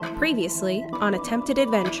Previously on Attempted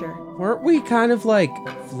Adventure. Weren't we kind of like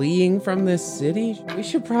fleeing from this city? We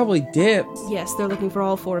should probably dip. Yes, they're looking for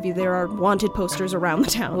all four of you. There are wanted posters around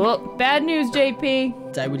the town. Well, bad news,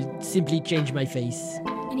 JP. I will simply change my face.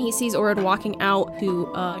 And he sees Orad walking out to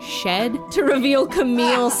a shed to reveal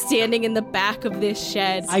Camille standing in the back of this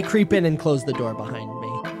shed. I creep in and close the door behind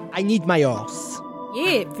me. I need my horse.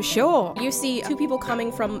 Yeah, for sure. You see two people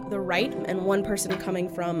coming from the right and one person coming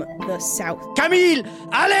from the south. Camille!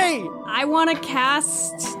 Allez! I want to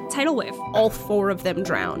cast Tidal Wave. All four of them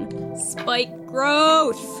drown. Spike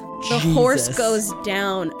growth. The horse goes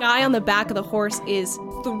down. Guy on the back of the horse is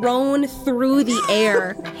thrown through the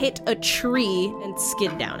air, hit a tree, and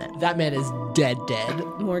skid down it. That man is dead.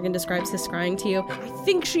 Morgan describes his scrying to you. I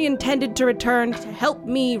think she intended to return to help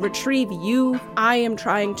me retrieve you. I am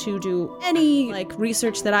trying to do any,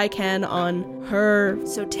 research that I can on her.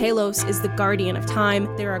 So Talos is the guardian of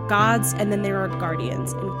time. There are gods, and then there are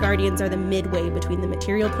guardians. And guardians are the midway between the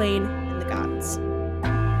material plane and the gods.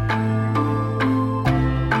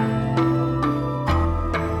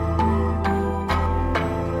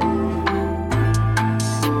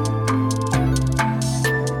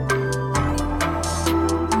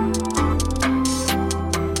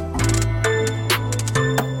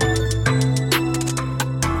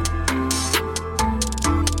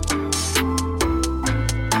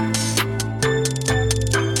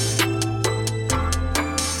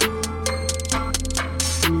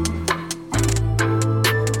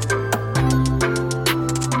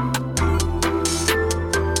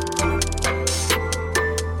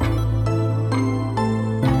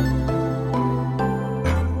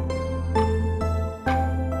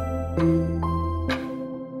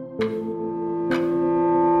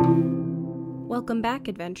 Welcome back,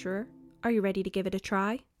 adventurer. Are you ready to give it a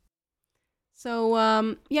try?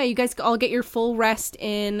 So, you guys all get your full rest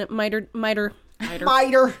in Miter.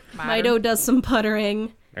 Mito does some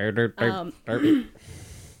puttering.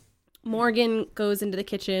 Morgan goes into the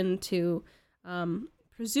kitchen to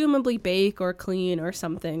presumably bake or clean or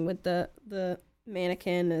something with the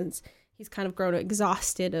mannequin, as he's kind of grown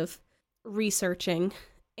exhausted of researching.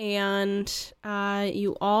 And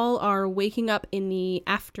you all are waking up in the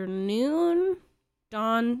afternoon.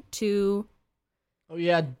 Dawn to... Oh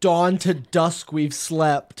yeah, dawn to dusk we've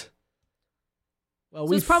slept. Well,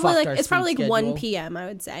 so it's probably like 1 p.m. I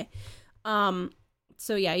would say.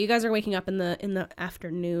 So yeah, you guys are waking up in the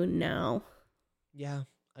afternoon now. Yeah,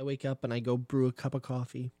 I wake up and I go brew a cup of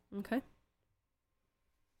coffee. Okay.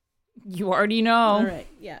 You already know. All right,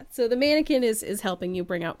 yeah. So the mannequin is helping you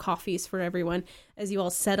bring out coffees for everyone as you all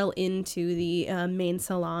settle into the main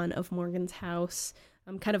salon of Morgan's house.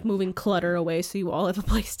 I'm kind of moving clutter away so you all have a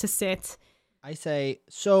place to sit. I say,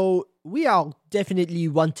 so we are definitely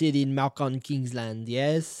wanted in Marcon Kingsland,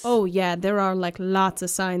 yes? Oh yeah, there are lots of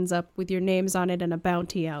signs up with your names on it and a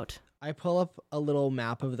bounty out. I pull up a little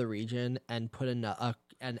map of the region and put an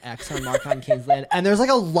X on Marcon Kingsland, and there's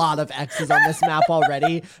a lot of X's on this map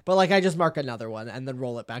already, but I just mark another one and then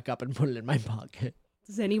roll it back up and put it in my pocket.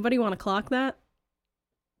 Does anybody want to clock that?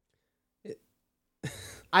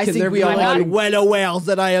 I think we are all well aware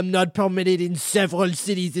that I am not permitted in several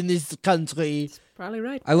cities in this country. That's probably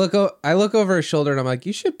right. I look over his shoulder and I'm like,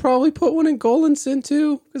 you should probably put one in Golinson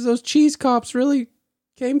too, because those cheese cops really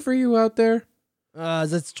came for you out there.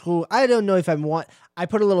 That's true. I don't know if I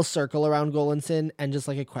put a little circle around Golinson and just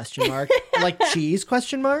a question mark, cheese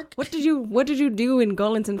question mark. What did you do in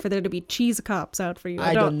Golinson for there to be cheese cops out for you?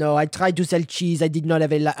 I don't know. I tried to sell cheese. I did not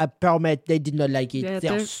have a permit. They did not like it. Yeah,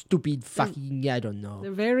 they're stupid fucking. I don't know.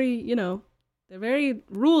 They're very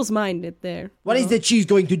rules minded there. What is the cheese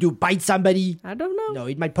going to do? Bite somebody? I don't know. No,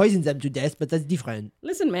 it might poison them to death, but that's different.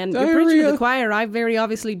 Listen, man, you're preaching to the choir. I very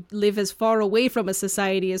obviously live as far away from a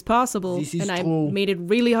society as possible. This is and true. I made it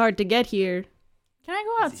really hard to get here. Can I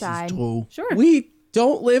go outside? This is true. Sure. We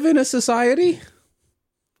don't live in a society.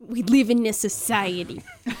 We live in a society.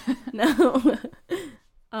 No.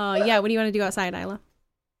 Yeah, what do you want to do outside, Isla?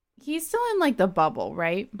 He's still in the bubble,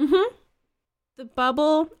 right? Mm-hmm. The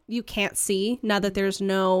bubble you can't see now that there's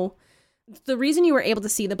no... The reason you were able to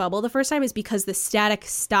see the bubble the first time is because the static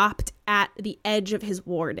stopped at the edge of his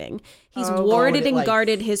warding. He's warded and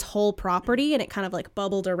guarded his whole property, and it kind of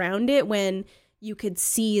bubbled around it when you could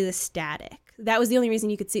see the static. That was the only reason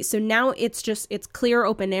you could see. So now it's clear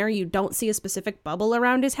open air. You don't see a specific bubble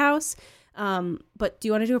around his house. But do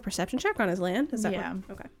you want to do a perception check on his land? Is that yeah.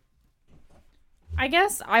 Okay. I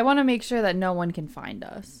guess I want to make sure that no one can find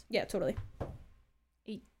us. Yeah, totally.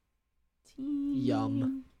 18.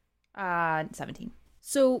 Yum. 17.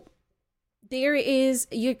 So there is,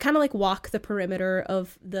 you kind of walk the perimeter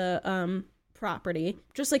of the property.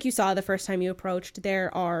 Just like you saw the first time you approached,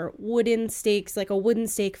 there are wooden stakes, like a wooden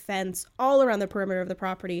stake fence all around the perimeter of the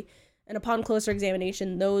property. And upon closer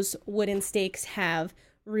examination, those wooden stakes have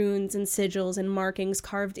runes and sigils and markings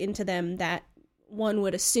carved into them that one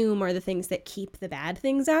would assume are the things that keep the bad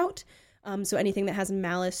things out. So anything that has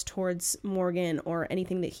malice towards Morgan or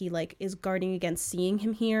anything that he like is guarding against seeing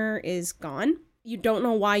him here is gone. You don't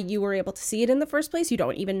know why you were able to see it in the first place. You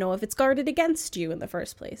don't even know if it's guarded against you in the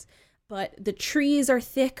first place. But the trees are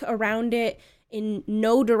thick around it. In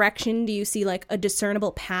no direction do you see like a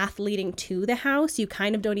discernible path leading to the house. You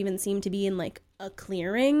kind of don't even seem to be in like a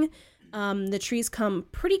clearing. The trees come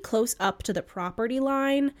pretty close up to the property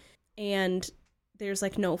line, and there's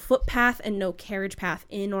like no footpath and no carriage path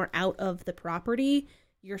in or out of the property.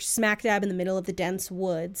 You're smack dab in the middle of the dense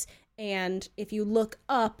woods. And if you look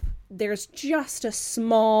up, there's just a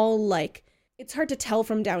small, like, it's hard to tell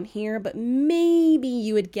from down here, but maybe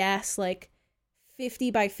you would guess like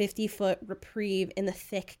 50 by 50 foot reprieve in the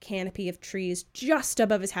thick canopy of trees just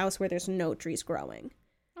above his house where there's no trees growing.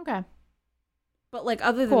 Okay. But like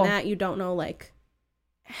other than that, you don't know like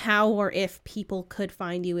how or if people could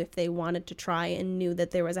find you if they wanted to try and knew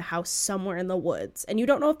that there was a house somewhere in the woods. And you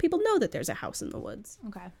don't know if people know that there's a house in the woods.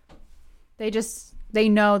 Okay. They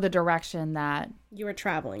know the direction that You were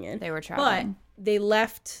traveling in. they were traveling.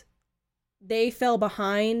 But they fell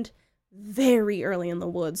behind very early in the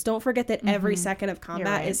woods. Don't forget that every second of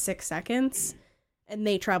combat right. is 6 seconds. And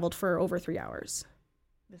they traveled for over 3 hours.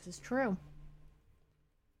 This is true.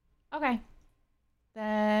 Okay.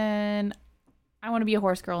 Then I want to be a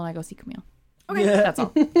horse girl and I go see Camille. Okay. That's all.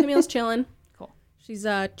 Camille's chilling. Cool. She's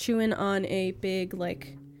chewing on a big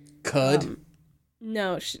like Cud.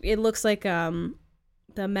 no, it looks like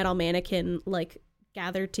the metal mannequin like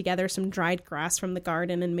gathered together some dried grass from the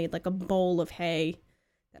garden and made like a bowl of hay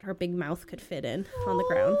that her big mouth could fit in on the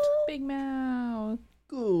ground. Big mouth.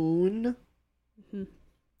 Goon.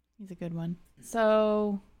 He's a good one.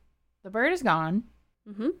 So the bird is gone.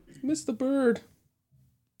 Miss the bird.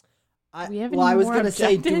 We have I any was more gonna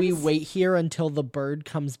say, do we objectives? wait here until the bird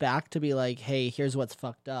comes back to be like, hey, here's what's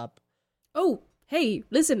fucked up? Oh, hey,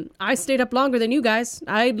 listen, I stayed up longer than you guys.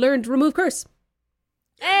 I learned to remove curse.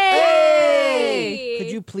 Hey!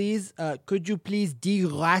 Could you please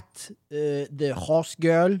derat the horse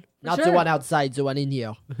girl? Not the sure. one outside, the one in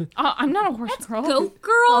here. I'm not a horse girl. Goat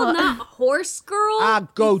girl, not horse girl.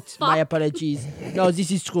 Goat. My Fuck. apologies. No,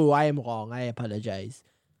 this is true. I am wrong. I apologize.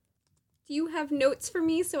 Do you have notes for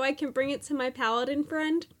me so I can bring it to my paladin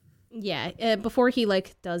friend? Yeah, before he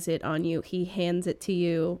like does it on you, he hands it to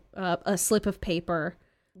you, a slip of paper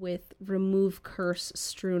with remove curse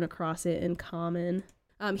strewn across it in common.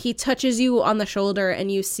 He touches you on the shoulder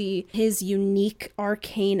and you see his unique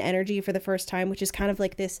arcane energy for the first time, which is kind of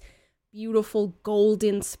like this beautiful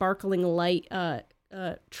golden sparkling light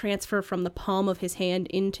transfer from the palm of his hand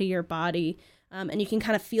into your body. And you can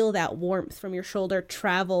kind of feel that warmth from your shoulder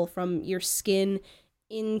travel from your skin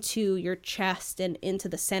into your chest and into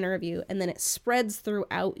the center of you. And then it spreads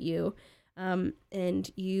throughout you.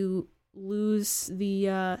 And you lose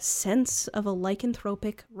the sense of a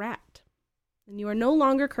lycanthropic rat. And you are no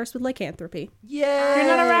longer cursed with lycanthropy. Yeah. You're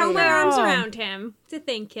not Throw around my arms now. around him to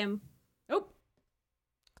thank him. Oh.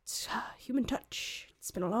 It's human touch.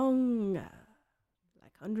 It's been a long,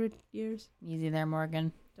 100 years. Easy there,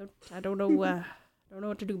 Morgan. I don't know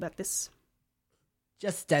what to do about this.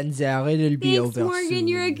 Just stand there. It'll be Thanks, over Morgan. soon.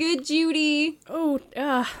 You're a good Judy. Oh,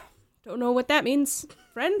 don't know what that means.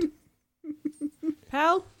 Friend?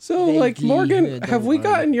 Pal? So, Vaguely, like, Morgan, don't have we worry.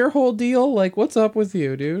 gotten your whole deal? Like, what's up with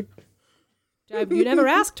you, dude? You never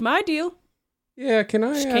asked my deal. Yeah, can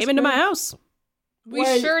I Just ask came into her? my house. We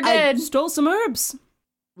sure did. Stole some herbs.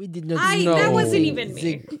 We did not. No. That wasn't even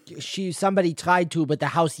me. Somebody tried to, but the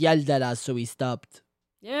house yelled at us, so we stopped.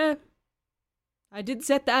 Yeah. I did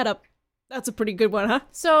set that up. That's a pretty good one, huh?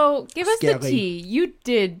 So give us the Scary. tea. You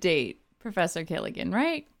did date Professor Killigan,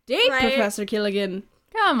 right? Date Right. Professor Killigan.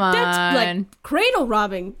 Come on. That's like cradle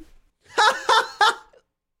robbing.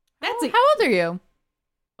 That's it. How old are you?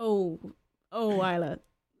 Oh, Isla.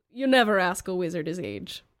 You never ask a wizard his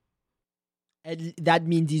age. And that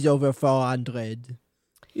means he's over 400.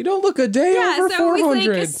 You don't look a day Yeah, over so it was 400.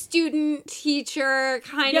 like a student teacher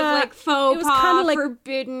kind Yeah, of like faux it was pas, kinda like-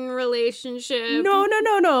 forbidden relationship.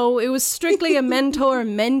 No. It was strictly a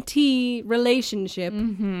mentor-mentee relationship. Okay.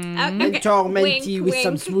 Mentor Wink, mentee with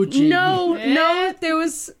some wink. smooching. No, there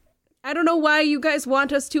was... I don't know why you guys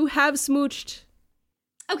want us to have smooched.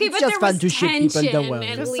 Okay, It's but just there fun was to ship people, tension don't worry.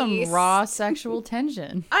 at Just least. some raw sexual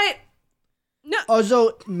tension.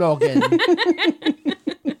 Also, Morgan.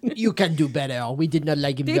 You can do better. We did not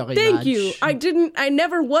like him very much. Thank you. I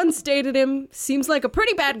never once dated him. Seems like a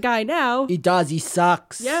pretty bad guy now. He does. He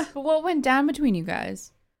sucks. Yeah. But what went down between you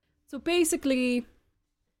guys? So basically,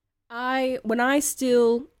 when I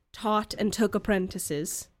still taught and took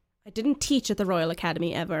apprentices, I didn't teach at the Royal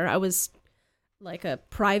Academy ever. I was like a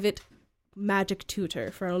private magic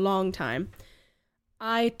tutor for a long time.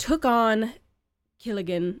 I took on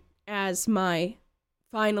Killigan as my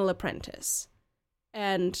final apprentice.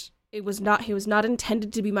 And he was not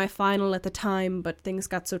intended to be my final at the time, but things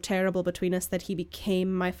got so terrible between us that he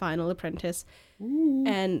became my final apprentice. Ooh.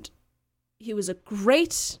 And he was a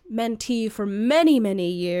great mentee for many, many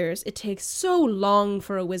years. It takes so long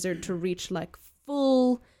for a wizard to reach like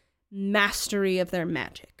full mastery of their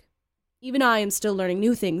magic. Even I am still learning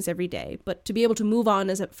new things every day, but to be able to move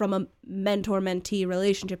on from a mentor-mentee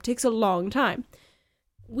relationship takes a long time.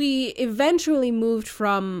 We eventually moved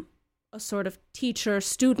from a sort of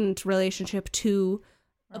teacher-student relationship to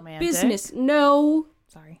Romantic?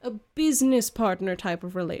 a business partner type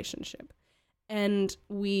of relationship. And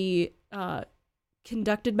we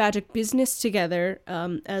conducted magic business together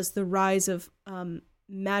as the rise of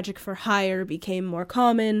magic for hire became more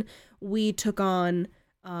common. We took on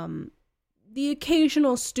the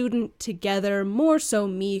occasional student together, more so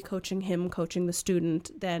me coaching him, coaching the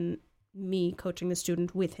student, than me coaching the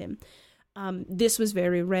student with him. This was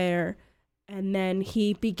very rare. And then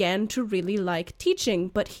he began to really like teaching,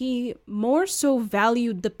 but he more so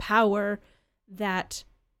valued the power that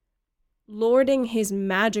lording his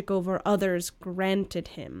magic over others granted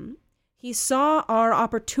him. He saw our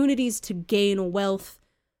opportunities to gain wealth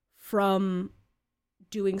from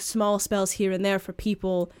doing small spells here and there for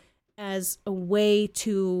people as a way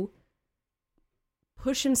to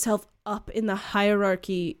push himself up in the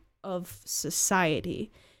hierarchy of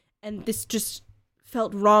society. And this just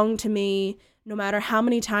felt wrong to me. No matter how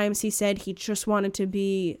many times he said he just wanted to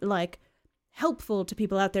be like helpful to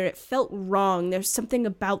people out there, it felt wrong. There's something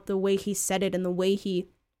about the way he said it and the way he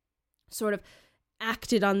sort of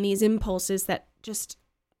acted on these impulses that just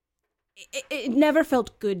it never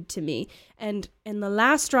felt good to me. And the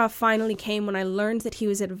last straw finally came when I learned that he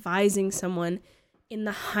was advising someone in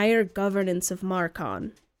the higher governance of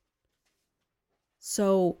Marcon.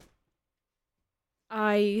 So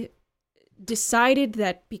I decided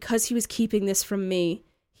that because he was keeping this from me,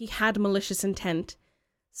 he had malicious intent.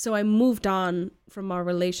 So I moved on from our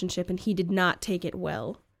relationship, and he did not take it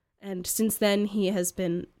well. And since then, he has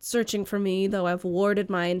been searching for me, though I've warded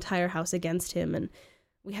my entire house against him, and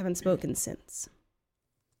we haven't spoken since.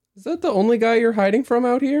 Is that the only guy you're hiding from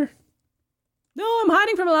out here? No, I'm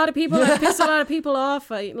hiding from a lot of people. I pissed a lot of people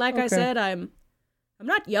off. I Okay. said, I'm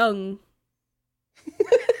not young.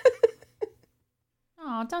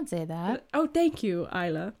 Oh, don't say that. Oh, thank you,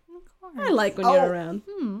 Isla. Of course. I like when you're around.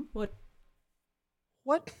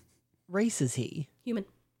 What race is he? Human.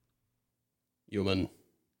 Human.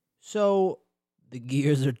 So the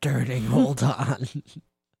gears are turning. Hold on.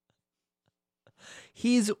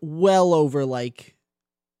 He's well over like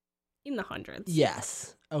In the hundreds.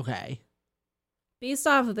 yes. Okay. Based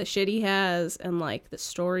off of the shit he has and like the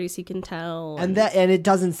stories he can tell. And it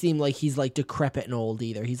doesn't seem like he's like decrepit and old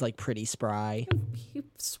either. He's like pretty spry. He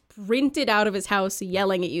sprinted out of his house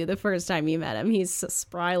yelling at you the first time you met him. He's a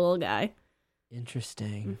spry little guy.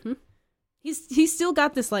 Interesting. Mm-hmm. He's still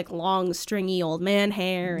got this like long stringy old man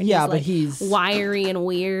hair. And Yeah, he's, but like, he's wiry and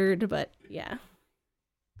weird, but yeah.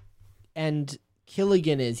 and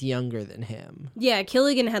Killigan is younger than him. Yeah,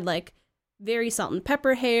 Killigan had like very salt and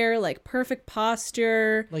pepper hair, like perfect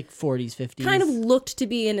posture. Like 40s, 50s. Kind of looked to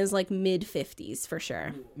be in his like mid 50s for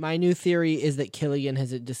sure. My new theory is that Killigan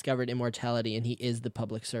has discovered immortality and he is the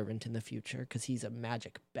public servant in the future because he's a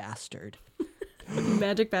magic bastard.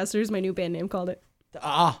 Magic Bastard is my new band name, called it.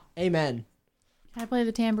 Ah, amen. Can I play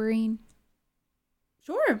the tambourine?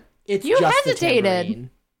 Sure. It's You just the hesitated.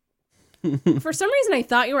 tambourine. For some reason, I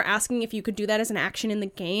thought you were asking if you could do that as an action in the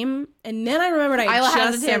game, and then I remembered I Isla has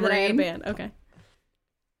just a said that I had a tambourine. band.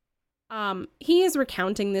 Okay. He is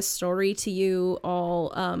recounting this story to you all,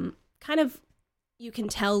 kind of, you can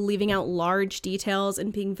tell, leaving out large details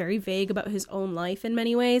and being very vague about his own life in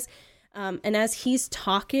many ways. And as he's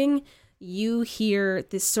talking, you hear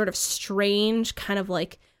this sort of strange, kind of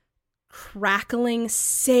like crackling,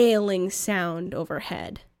 sailing sound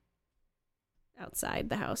overhead outside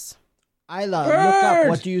the house. Isla, look Bird! up.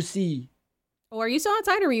 What do you see? Oh, are you still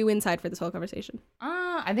outside or were you inside for this whole conversation?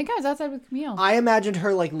 I think I was outside with Camille. I imagined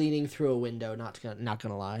her like leaning through a window. Not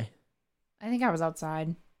gonna lie. I think I was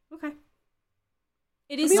outside. Okay.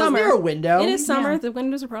 It is I mean, I was summer. near a window. It is summer. Yeah. The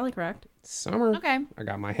windows are probably correct. Summer. Okay. I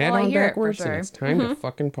got my hat Well, I on hear it for backwards, sure. and it's time to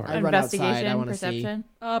fucking I party. run outside, I Investigation, wanna see. perception.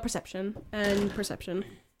 Perception and perception.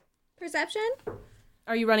 Perception?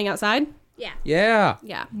 Are you running outside? Yeah. Yeah.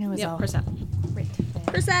 Yeah. It was all- Perception. Right there.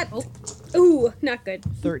 Percept. Ooh, not good.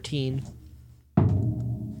 13.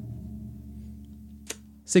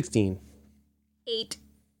 16. 8.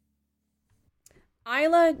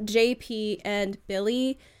 Isla, JP, and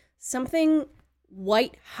Billy, something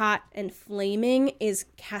white hot and flaming is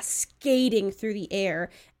cascading through the air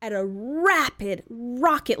at a rapid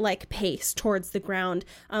rocket-like pace towards the ground.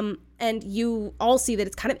 And you all see that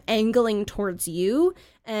it's kind of angling towards you.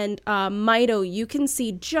 And Mito, you can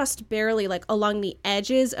see just barely, like along the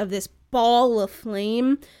edges of this ball of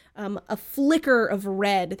flame, a flicker of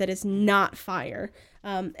red that is not fire.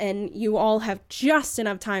 And you all have just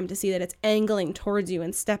enough time to see that it's angling towards you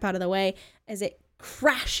and step out of the way as it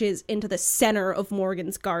crashes into the center of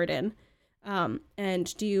Morgan's garden.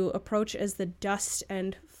 And do you approach as the dust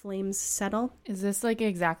and flames settle? Is this like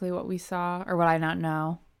exactly what we saw, or would I not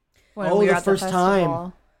know? When Oh, we were the at first time.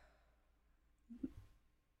 festival?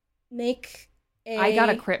 Make a... I got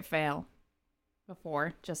a crit fail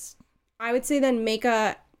before. Just I would say then make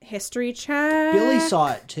a history check. Billy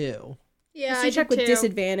saw it too. Yeah, History I check did with too.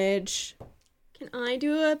 disadvantage. Can I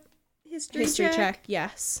do a history Check,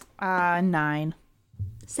 yes. 9.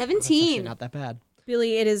 That's actually 17. not that bad.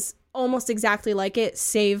 Billy, it is almost exactly like it,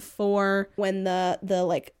 save for when the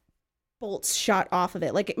like bolts shot off of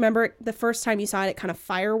it. Like, remember the first time you saw it, it kind of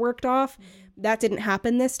fireworked off. That didn't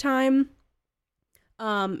happen this time.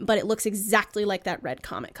 But it looks exactly like that red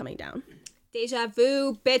comet coming down. Deja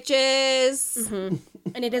vu, bitches.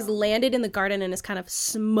 And it has landed in the garden and is kind of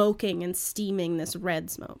smoking and steaming this red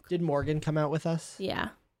smoke. Did Morgan come out with us? Yeah.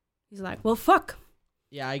 He's like, well, fuck.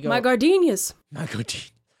 Yeah, I go. My gardenias. My God.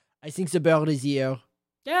 I think the bird is here.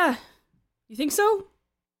 Yeah. You think so?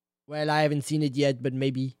 Well, I haven't seen it yet, but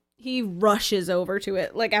maybe. He rushes over to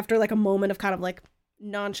it, like after like a moment of kind of like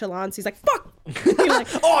nonchalance. He's like, fuck. He, like,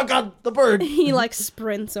 Oh God, the bird. he like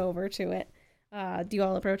sprints over to it. Do you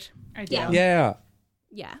all approach? I do. Yeah. Yeah.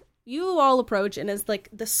 Yeah. You all approach, and as like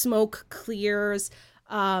the smoke clears,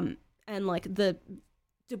 and like the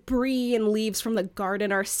debris and leaves from the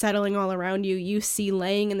garden are settling all around you, you see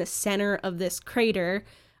laying in the center of this crater,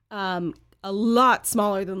 a lot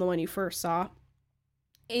smaller than the one you first saw,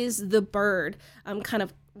 is the bird, kind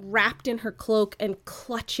of wrapped in her cloak and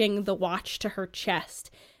clutching the watch to her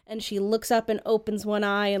chest. And she looks up and opens one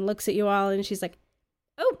eye and looks at you all, and she's like,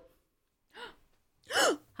 "Oh,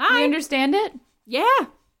 Do hi, you understand it? yeah."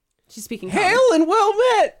 She's speaking. common. Hail and well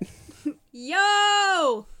met.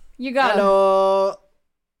 Yo! You got Hello.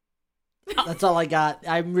 That's all I got.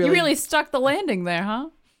 I'm really. You really stuck the landing there,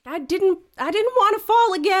 huh? I didn't want to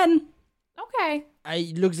fall again. Okay.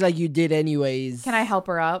 It looks like you did, anyways. Can I help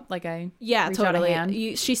her up? Like Yeah, reach out a totally. hand?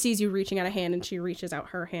 She sees you reaching out a hand, and she reaches out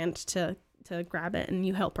her hand to grab it, and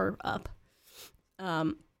you help her up.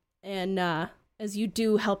 As you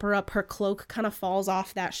do help her up, her cloak kind of falls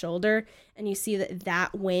off that shoulder, and you see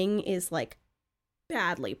that wing is like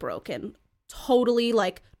badly broken, totally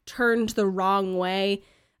like turned the wrong way.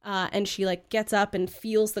 And she like gets up and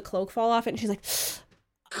feels the cloak fall off, and she's like,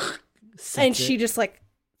 and she just like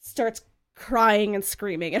starts crying and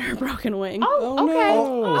screaming at her broken wing. Oh,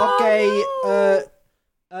 okay. no.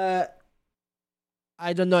 Okay.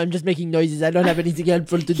 I don't know. I'm just making noises. I don't have anything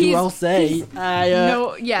helpful to do. He's- I'll say.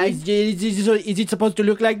 No, yeah. Is it supposed to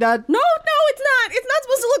look like that? No, it's not. It's not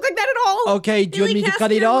supposed to look like that at all. Okay. Do you want Billy, me to cast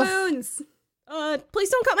cut it your off? wounds. Please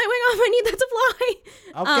don't cut my wing off. I need that to fly.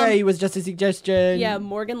 Okay. It was just a suggestion. Yeah,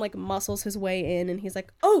 Morgan like muscles his way in, and he's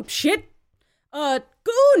like, "Oh shit,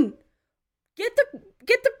 Goon, get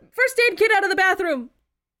the first aid kit out of the bathroom."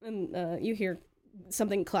 And you hear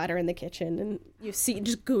something clatter in the kitchen, and you see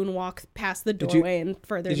just Goon walk past the Did you- doorway and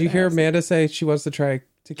further. Did into you the hear house. Amanda say she wants to try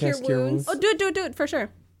to Cure cast Cure wounds. Wounds? Oh, do it for sure.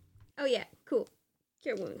 Oh yeah, cool.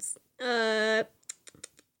 Cure wounds. 1d8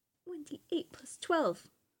 plus 12.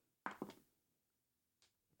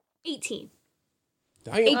 18.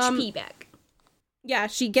 Damn. HP back. Yeah,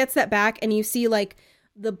 she gets that back, and you see like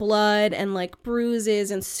the blood and like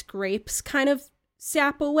bruises and scrapes kind of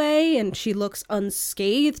sap away, and she looks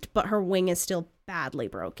unscathed, but her wing is still badly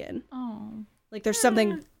broken. Oh. Like there's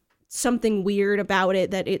something weird about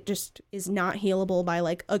it that it just is not healable by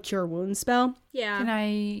like a cure wound spell. Yeah. Can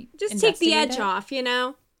I Just take the investigate edge it? off, you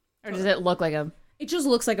know? Or does it look like a... It just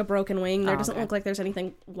looks like a broken wing. There Oh, doesn't okay. look like there's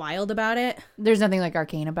anything wild about it. There's nothing like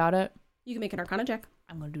arcane about it? You can make an Arcana check.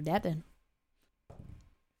 I'm going to do that then.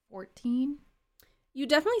 14? You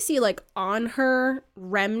definitely see like on her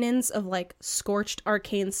remnants of like scorched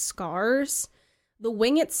arcane scars, The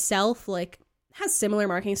wing itself, like, has similar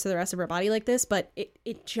markings to the rest of her body like this, but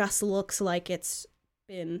it just looks like it's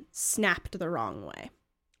been snapped the wrong way.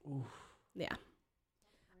 Oof. Yeah.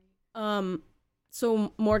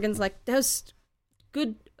 So Morgan's like, "That's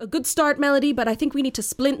a good start, Melody, but I think we need to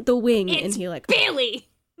splint the wing." It's and he like, Billy.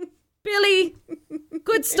 "Billy,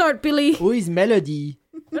 good start, Billy." Who is Melody?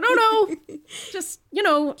 I don't know. Just,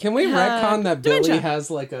 Can we retcon that dementia. Billy has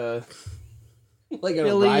like a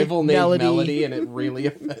Billy, rival named Melody. Melody, and it really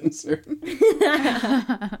offends her?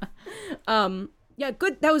 Yeah,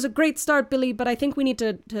 good. That was a great start, Billy, but I think we need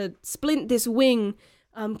to splint this wing.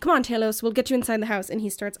 Come on, Talos, we'll get you inside the house. And he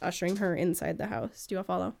starts ushering her inside the house. Do you all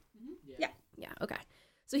follow? Yeah, okay.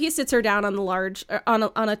 So he sits her down on the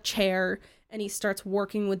on a chair, and he starts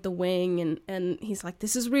working with the wing, and he's like,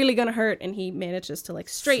 "This is really gonna hurt," and he manages to like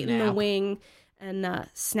straighten the Snap. wing and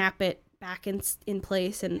snap it back in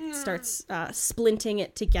place, and starts splinting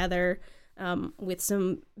it together with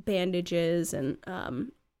some bandages, and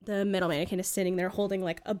the metal mannequin is sitting there holding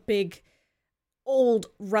like a big old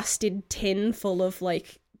rusted tin full of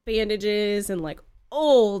like bandages and like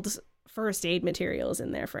old first aid materials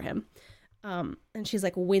in there for him. And she's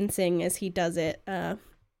like wincing as he does it.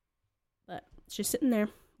 But she's sitting there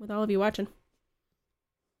with all of you watching.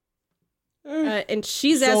 And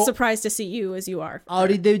she's as So- surprised to see you as you are. How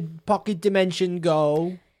did the pocket dimension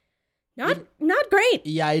go? Not great.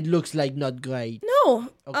 Yeah, it looks like not great. No.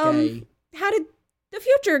 Okay. How did the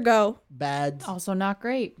future go? Bad. Also not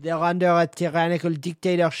great. They're under a tyrannical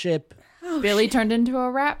dictatorship. Oh, Billy turned into a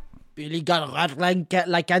rat. Billy got rat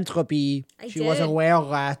lycanthropy. I She was a did.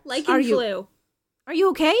 were-rat. Lichen Are you- flu. Are you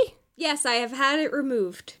okay? Yes, I have had it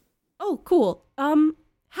removed. Oh, cool. How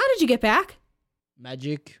did you get back?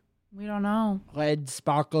 Magic. We don't know. Red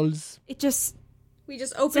sparkles. It just We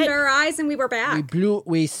just opened our eyes and we were back.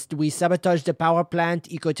 We sabotaged the power plant,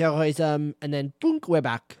 ecoterrorism, and then boom, we're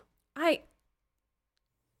back.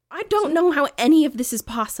 I don't know how any of this is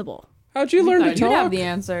possible. How'd you learn to Thought you'd have talk? the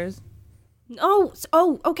answers. Oh,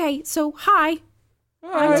 okay. So, hi.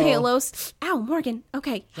 I'm Hi. Talos. Ow, Morgan.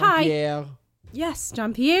 Okay. Hi. Jean-Pierre. Yes,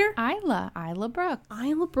 Jean-Pierre. Isla Brooke.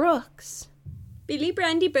 Isla Brooks. Billy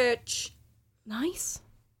Brandy Birch. Nice.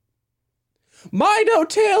 Mido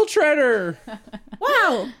Tail Treader!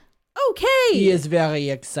 Wow. Okay. He is very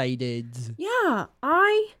excited. Yeah,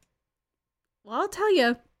 I'll tell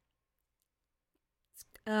you.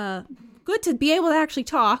 Good to be able to actually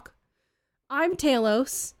talk. I'm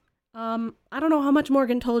Talos. I don't know how much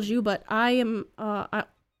Morgan told you, but I am, I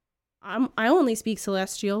only speak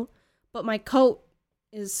Celestial, but my coat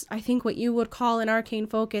is, I think, what you would call an arcane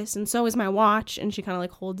focus, and so is my watch, and she kind of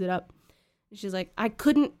like holds it up. And she's like, I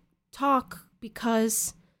couldn't talk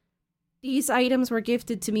because these items were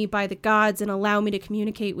gifted to me by the gods and allow me to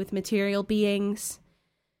communicate with material beings.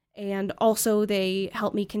 And also they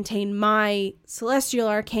help me contain my celestial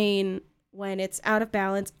arcane when it's out of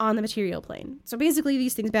balance on the material plane. So basically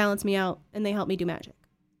these things balance me out and they help me do magic.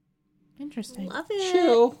 Interesting. Love it.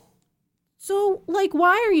 Chill. So, like,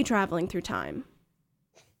 why are you traveling through time?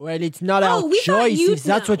 Well, it's not Oh, our we thought choice, you'd if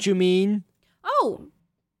that's know. what you mean. Oh,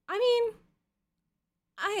 I mean,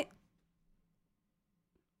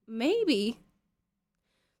 maybe.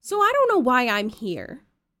 So I don't know why I'm here.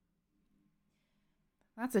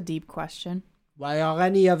 That's a deep question. Why are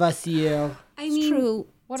any of us here? I It's mean, true.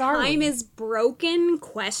 What are time we? is broken?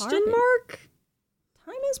 Question Carbon. mark?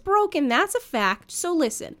 Time is broken. That's a fact. So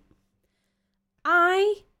listen.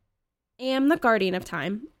 I am the guardian of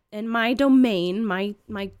time, and my domain, my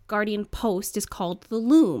guardian post is called the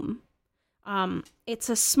Loom. It's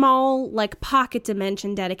a small, like, pocket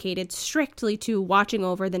dimension dedicated strictly to watching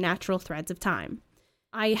over the natural threads of time.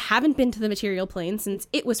 I haven't been to the material plane since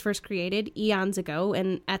it was first created eons ago,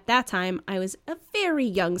 and at that time, I was a very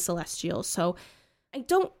young celestial, so I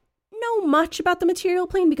don't know much about the material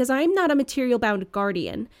plane because I'm not a material-bound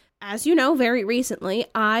guardian. As you know, very recently,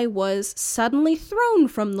 I was suddenly thrown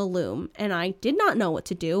from the Loom, and I did not know what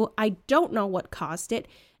to do. I don't know what caused it,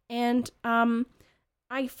 and,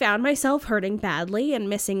 I found myself hurting badly and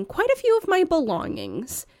missing quite a few of my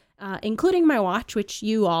belongings, including my watch, which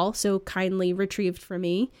you all so kindly retrieved for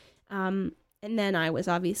me. And then I was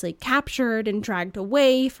obviously captured and dragged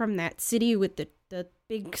away from that city with the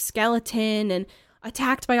big skeleton and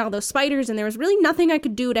attacked by all those spiders, and there was really nothing I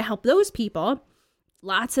could do to help those people.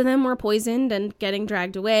 Lots of them were poisoned and getting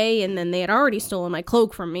dragged away, and then they had already stolen my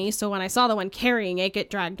cloak from me, so when I saw the one carrying it get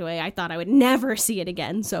dragged away, I thought I would never see it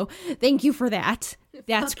again, so thank you for that.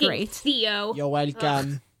 That's Fucking great. Theo. You're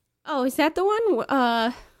welcome. Oh, is that the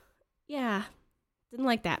one? Yeah. Didn't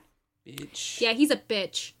like that. Bitch. Yeah, he's a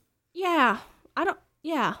bitch. Yeah.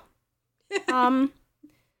 Yeah.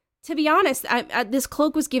 To be honest, this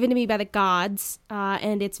cloak was given to me by the gods,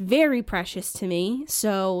 and it's very precious to me.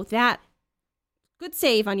 So that good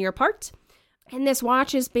save on your part. And this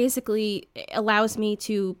watch is basically allows me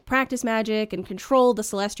to practice magic and control the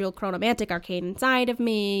celestial chronomantic arcane inside of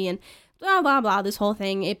me, and blah blah blah. This whole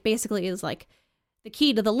thing, it basically is like the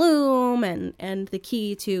key to the loom and the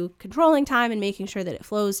key to controlling time and making sure that it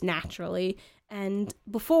flows naturally. And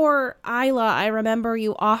before Isla, I remember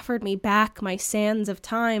you offered me back my sands of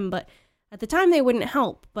time, but at the time they wouldn't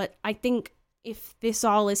help. But I think if this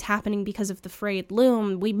all is happening because of the frayed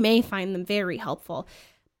loom, we may find them very helpful.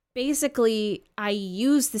 Basically, I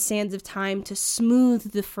use the sands of time to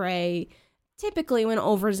smooth the fray, typically when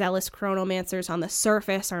overzealous chronomancers on the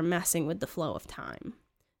surface are messing with the flow of time.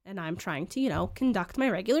 And I'm trying to, conduct my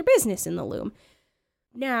regular business in the loom.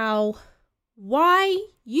 Now, why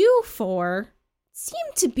you four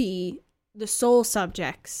seem to be the sole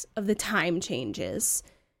subjects of the time changes,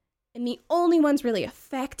 and the only ones really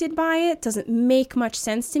affected by it doesn't make much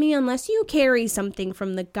sense to me unless you carry something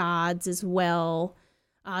from the gods as well,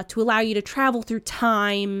 to allow you to travel through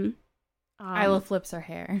time. Isla flips her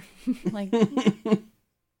hair. Like,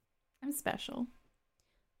 I'm special.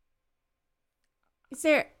 Is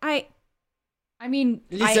there, I mean,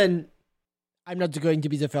 Listen, I'm not going to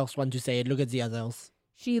be the first one to say it. Look at the others.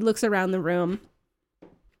 She looks around the room,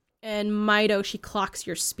 and Mido, she clocks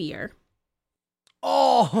your spear.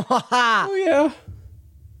 Oh, Oh yeah.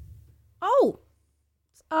 Oh!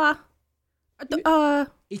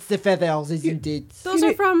 It's the feathers, isn't it? Those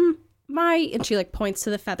are from my... And she, points to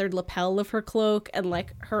the feathered lapel of her cloak and,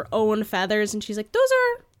 her own feathers, and she's like, those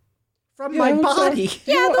are... From Yeah, my I'm body.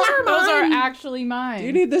 Yeah, those are those are mine. actually mine. Do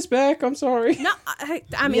you need this back? I'm sorry. No, I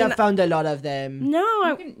We mean... have found a lot of them.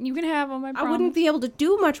 No, you can have them. I wouldn't be able to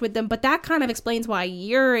do much with them, but that kind of explains why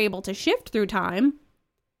you're able to shift through time.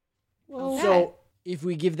 Well, So, if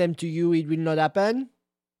we give them to you, it will not happen?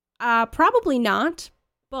 Probably not,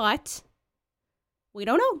 but we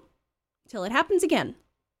don't know till it happens again.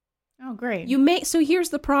 Oh, great. So here's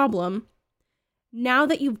the problem. Now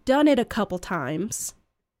that you've done it a couple times,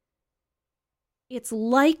 it's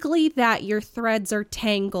likely that your threads are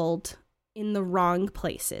tangled in the wrong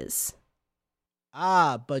places.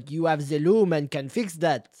 Ah, but you have the loom and can fix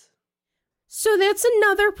that. So that's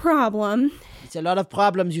another problem. It's a lot of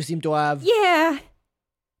problems you seem to have. Yeah.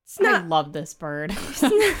 It's I not... love this bird.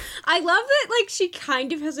 I love that, she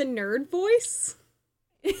kind of has a nerd voice.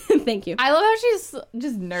 Thank you. I love how she's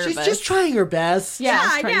just nervous. She's just trying her best. Yeah,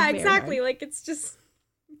 she's trying very exactly. hard. It's just...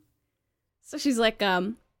 So she's like,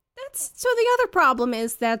 so the other problem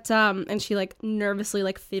is that, and she,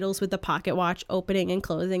 nervously, fiddles with the pocket watch, opening and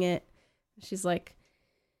closing it. She's like,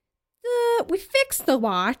 we fixed the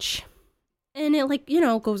watch, and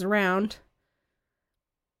it, goes around.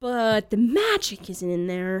 But the magic isn't in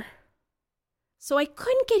there. So I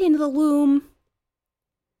couldn't get into the loom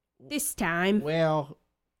this time. Where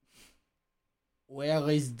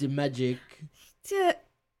is the magic?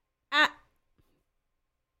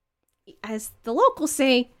 As the locals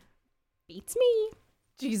say, beats me.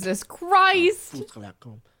 Jesus Christ.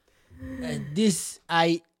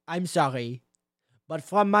 I'm sorry, but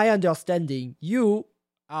from my understanding, you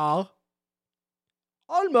are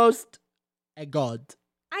almost a god.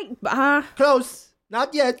 Close.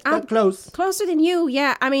 Not yet, but close. Closer than you,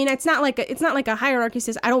 yeah. I mean, it's not like a hierarchy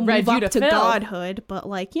says I don't Red move view up to to fill. godhood, but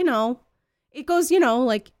it goes,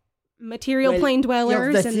 material Well, plane here's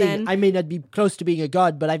dwellers, the and thing. then I may not be close to being a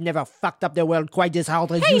god, but I've never fucked up the world quite as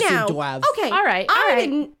hard as hey you now, seem to have. okay, All right, all I right.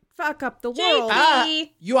 didn't fuck up the world.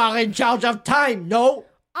 You are in charge of time, no?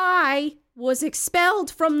 I was expelled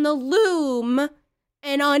from the loom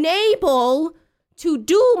and unable to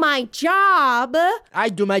do my job. I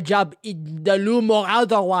do my job in the loom or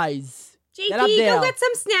otherwise. Get up JP, there. go get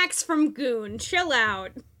some snacks from Goon. Chill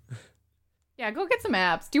out. Yeah, go get some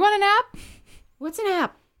apps. Do you want a nap? What's an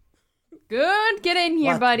app? Good. Get in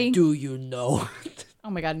here, What buddy. do you know? Oh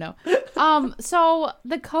my god, no. So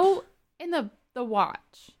the coat and the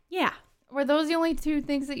watch. Yeah. Were those the only two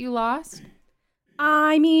things that you lost?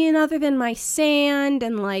 I mean, other than my sand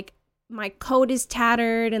and my coat is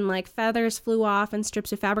tattered and feathers flew off and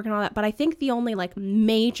strips of fabric and all that, but I think the only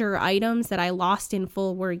major items that I lost in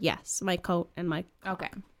full were, yes, my coat and my Okay.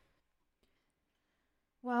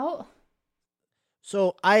 Well,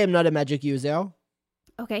 So I am not a magic user.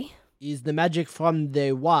 okay. Is the magic from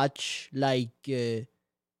the watch like a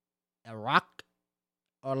rock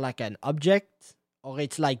or like an object? Or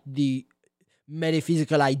it's like the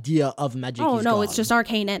metaphysical idea of magic Oh is no, gone? it's just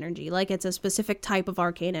arcane energy. It's a specific type of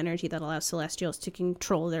arcane energy that allows celestials to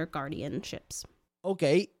control their guardianships.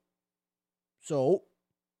 Okay. So,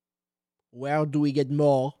 where do we get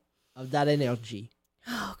more of that energy.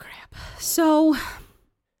 Oh crap. So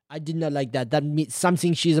I did not like that. That means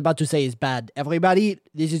something she's about to say is bad. Everybody,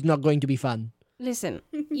 this is not going to be fun. listen,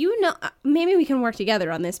 you know, maybe we can work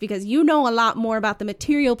together on this because you know a lot more about the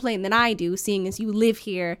material plane than I do, seeing as you live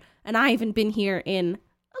here and I haven't been here in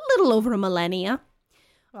a little over a millennia.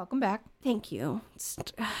 Welcome back. Thank you. It's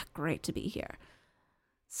great to be here.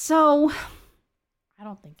 So, I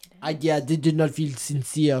don't think it is. They did not feel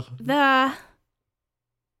sincere.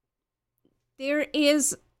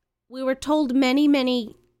 We were told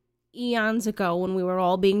many eons ago when we were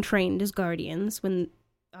all being trained as guardians, when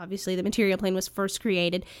obviously the material plane was first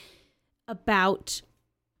created, about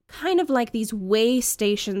kind of like these way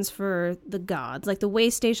stations for the gods, like the way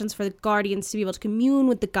stations for the guardians to be able to commune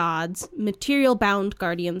with the gods, material bound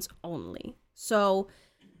guardians only. So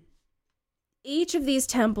each of these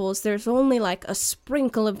temples, there's only like a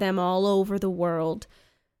sprinkle of them all over the world,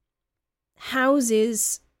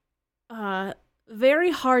 houses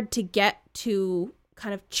very hard to get to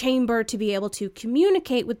kind of chamber to be able to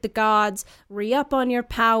communicate with the gods, re-up on your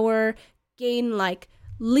power, gain like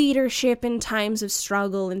leadership in times of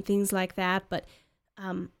struggle and things like that. But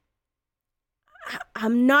I'm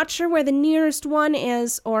not sure where the nearest one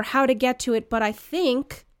is or how to get to it, but I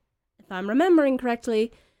think, if I'm remembering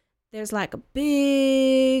correctly, there's like a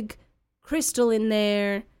big crystal in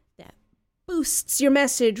there that boosts your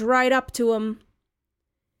message right up to them.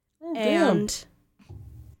 Oh, damn.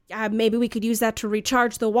 And maybe we could use that to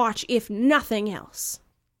recharge the watch, if nothing else.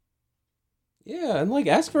 Yeah, and like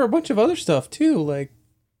ask for a bunch of other stuff too. Like,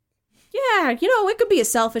 Yeah, it could be a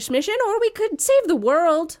selfish mission, or we could save the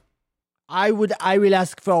world. I will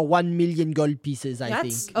ask for 1 million gold pieces,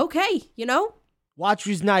 That's think. okay, Watch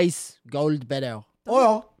is nice, gold better.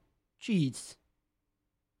 Or cheese.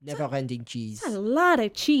 Never ending cheese. That's a lot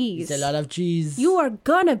of cheese. It's a lot of cheese. You are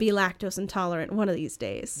gonna be lactose intolerant one of these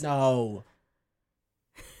days. No.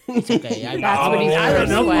 It's okay. That's what he's I don't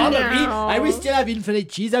know. doing. I will still have infinite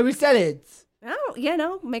cheese. I will sell it.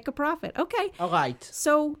 Oh, make a profit. Okay. All right.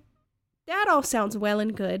 So, that all sounds well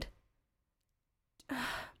and good.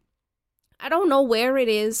 I don't know where it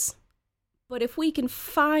is, but if we can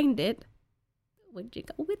find it, would you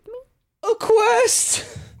go with me? a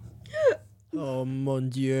quest! Oh, mon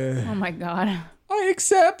Dieu. Oh my god. I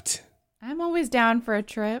accept. I'm always down for a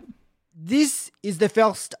trip. This is the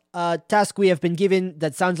first task we have been given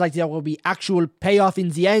that sounds like there will be actual payoff in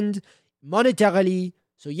the end, monetarily.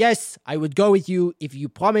 So yes, I would go with you if you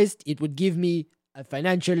promised it would give me a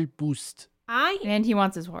financial boost. And he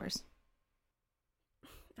wants his horse.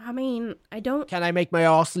 I don't... Can I make my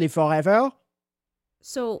horse live forever?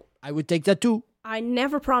 So, I would take that too. I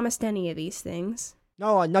never promised any of these things.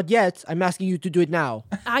 No, not yet. I'm asking you to do it now.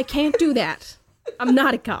 I can't do that. I'm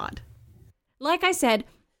not a god. Like I said,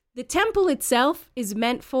 the temple itself is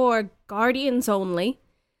meant for guardians only.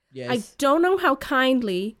 Yes. I don't know how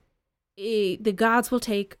kindly the gods will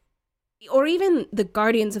take, or even the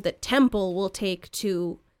guardians of the temple will take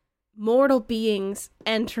to mortal beings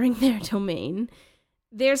entering their domain.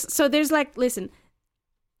 There's the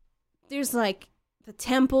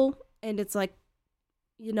temple, and it's like,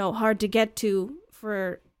 hard to get to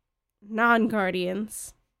for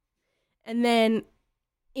non-guardians. And then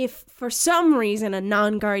if for some reason a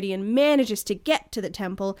non-guardian manages to get to the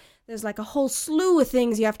temple, there's like a whole slew of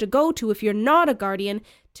things you have to go to if you're not a guardian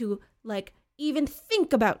to like even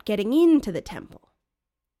think about getting into the temple.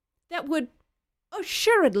 That would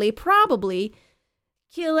assuredly probably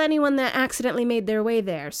kill anyone that accidentally made their way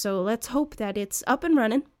there. So let's hope that it's up and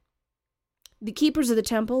running. The keepers of the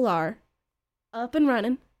temple are up and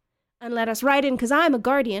running. And let us ride in because I'm a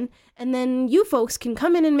guardian. And then you folks can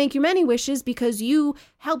come in and make your many wishes because you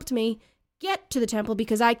helped me get to the temple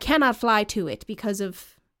because I cannot fly to it because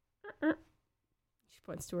of... She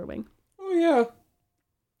points to her wing. Oh yeah.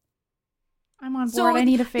 I'm on board. So I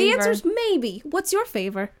need a favor. The answer's maybe. What's your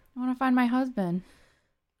favor? I want to find my husband.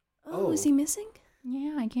 Oh, is he missing?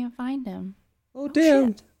 Yeah, I can't find him. Oh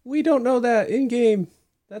damn. We don't know that in game.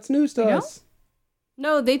 That's news to You us.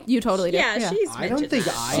 No, you totally do. Yeah, she's I don't mentioned think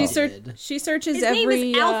that. I did. She searches His every...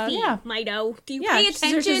 name is Alfie, yeah. Mido. Do you Yeah, pay she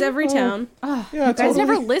attention? searches every town. Oh, Yeah, you guys totally.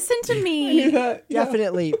 never listen to I knew me. that. Yeah.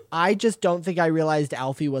 Definitely. I just don't think I realized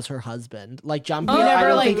Alfie was her husband. Like John Oh, Peter, I never,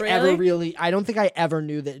 don't like, think ever really? really. I don't think I ever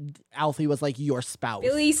knew that Alfie was like your spouse.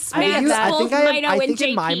 Billy I smacks think both I Mido and think in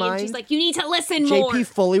JP, my and mind, she's like, you need to listen more. JP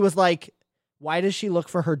fully was like, why does she look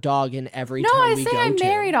for her dog in every No, town I we say go I'm to?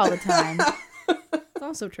 married all the time. It's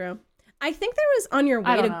also true. I think there was on your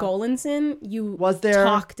I way to don't know. Golinson, you Was there?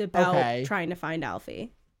 talked about Okay. trying to find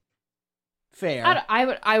Alfie. Fair. I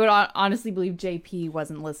would honestly believe JP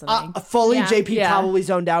wasn't listening. Fully, Yeah. JP Yeah. probably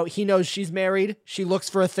zoned out. He knows she's married. She looks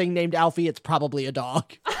for a thing named Alfie. It's probably a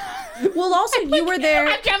dog. Well, also, you were there.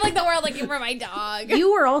 I'm traveling the world looking for my dog.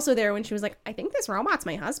 You were also there when she was like, I think this robot's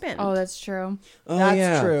my husband. Oh, that's true. Oh, That's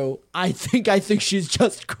yeah. true. I think she's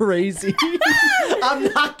just crazy. I'm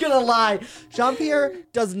not gonna lie. Jean-Pierre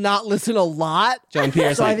does not listen a lot.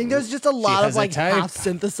 Jean-Pierre's so I like, think there's just a lot has of a like type. half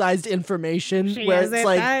synthesized information She where has it's a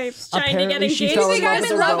like type. Trying to get apparently she engaged. fell You in think love I'm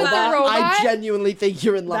with in the love with the robot. I robot? genuinely think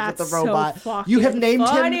you're in love with That's the so robot. fucking You have named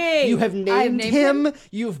funny. him. You have named named him.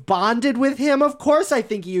 You've bonded with him. Of course, I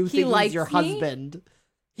think you think likes he's your me? husband.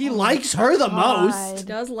 He likes her the most. He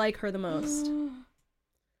does like her the most.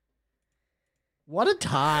 What a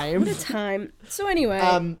time. What a time. So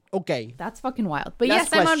anyway, Okay. That's fucking wild. But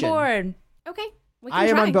Last yes, I'm on question. board. okay, we can I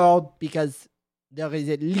am try. on board because there is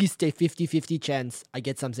at least a 50-50 chance I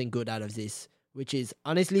get something good out of this, which is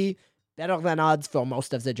honestly better than odds for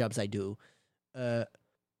most of the jobs I do.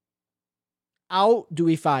 How do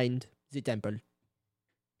we find the temple?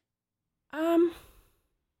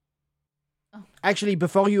 Actually,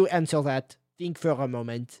 before you answer that, think for a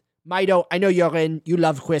moment. Mido, I know you're in. You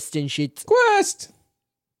love quest and shit. Quest.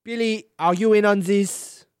 Billy, are you in on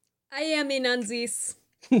this? I am in on this.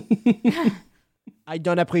 I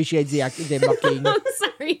don't appreciate the mocking. I'm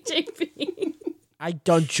sorry, JP. I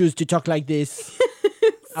don't choose to talk like this.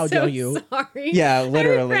 How So dare you? Sorry. Yeah, I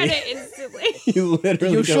literally. regret it instantly. You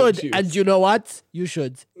literally You don't should, choose. and you know what? You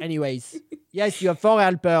should. Anyways, yes, you have 4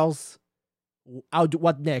 helpers.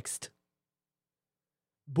 What next?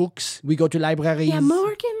 Books. We go to libraries. Yeah,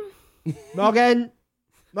 Morgan. Morgan.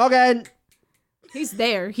 He's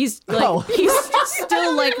there. He's like, Oh. he's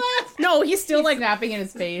still like, no, he's still He's like, snapping in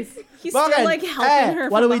his face. he's Morgan. still like helping Hey, her.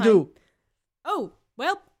 what from do we behind. do? Oh,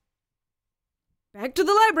 well, back to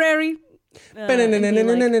the library.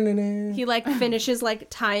 And he like finishes like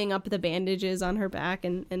tying up the bandages on her back,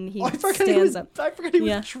 and he Oh, I forgot stands up. I forgot he was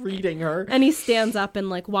Yeah. treating her. And he stands up and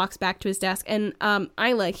like walks back to his desk, and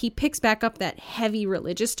he picks back up that heavy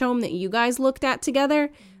religious tome that you guys looked at together,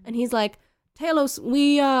 and he's like, Talos,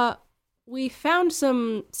 we found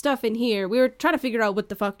some stuff in here. We were trying to figure out what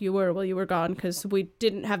the fuck you were while you were gone, because we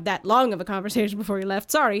didn't have that long of a conversation before you left.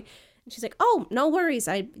 Sorry. And she's like, oh, no worries.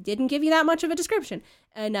 I didn't give you that much of a description.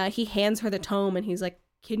 And he hands her the tome, and he's like,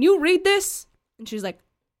 can you read this? And she's like,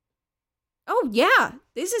 oh, yeah.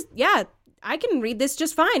 I can read this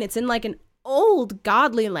just fine. It's in like an old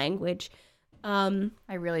godly language. I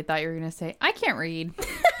really thought you were gonna say I can't read.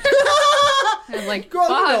 I was like, Girl, you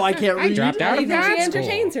fuck. know I can't read. dropped out of She grad school.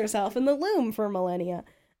 entertains herself in the loom for millennia.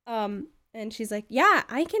 And she's like, yeah,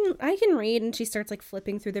 I can read. And she starts like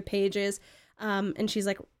flipping through the pages. And she's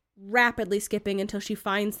like rapidly skipping until she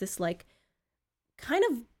finds this like kind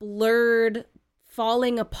of blurred,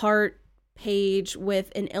 falling apart page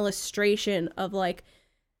with an illustration of like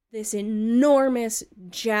this enormous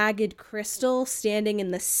jagged crystal standing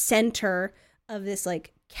in the center of this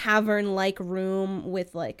like cavern-like room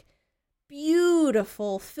with like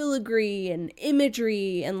beautiful filigree and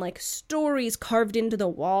imagery and like stories carved into the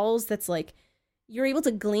walls. That's like, you're able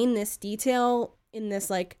to glean this detail in this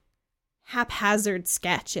like haphazard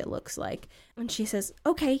sketch, it looks like. And she says,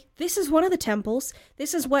 okay, this is one of the temples.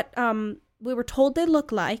 This is what we were told they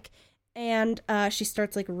look like. And she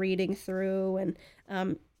starts like reading through,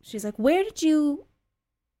 and she's like, where did you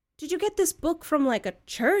get this book from, like a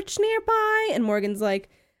church nearby? And Morgan's like,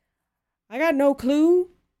 I got no clue.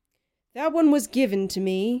 That one was given to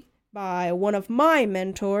me by one of my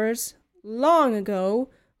mentors long ago,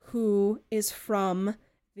 who is from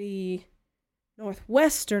the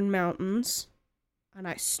Northwestern Mountains, and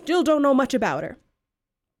I still don't know much about her.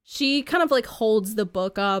 She kind of like holds the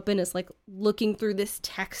book up and is like looking through this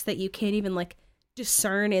text that you can't even like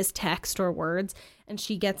discern as text or words. And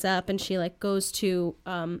she gets up and she like goes to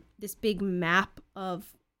this big map of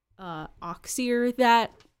Oxir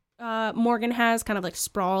that Morgan has kind of like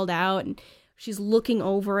sprawled out, and she's looking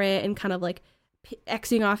over it and kind of like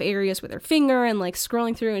Xing off areas with her finger and like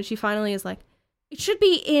scrolling through, and she finally is like, it should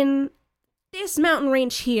be in this mountain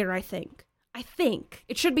range here, I think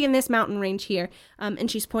it should be in this mountain range here.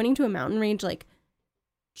 And she's pointing to a mountain range like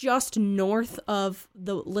just north of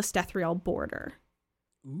the Lestethriel border.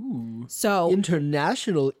 Ooh. So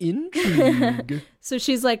International intrigue. so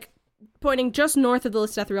she's like pointing just north of the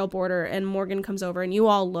Lestethriel border, and Morgan comes over, and you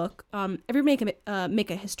all look. Everybody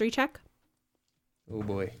make a history check. Oh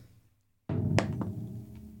boy.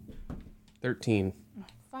 13.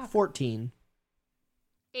 14.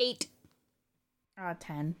 8.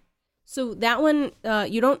 10. So that one,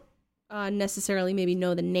 you don't necessarily maybe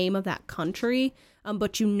know the name of that country,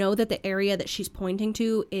 but you know that the area that she's pointing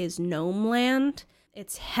to is Gnome Land.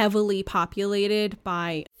 It's heavily populated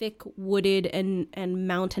by thick wooded and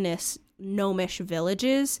mountainous gnomish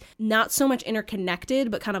villages. Not so much interconnected,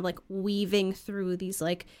 but kind of like weaving through these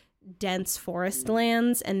like dense forest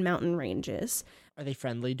lands and mountain ranges. Are they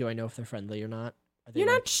friendly? Do I know if they're friendly or not? Are they You're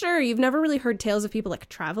not sure. You've never really heard tales of people like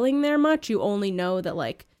traveling there much. You only know that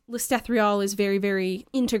like Lestethrial is very, very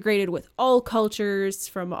integrated with all cultures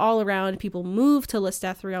from all around. People move to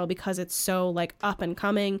Lestethrial because it's so like up and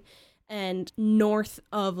coming. And north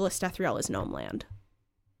of Lestethrial is Gnome Land.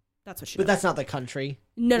 That's what she knows. But that's not the country.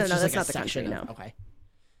 No, It's just that's like a not the country, section no. of- Okay.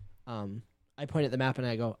 I point at the map and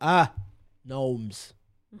I go, gnomes.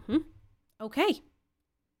 Mm-hmm. Okay.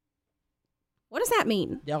 What does that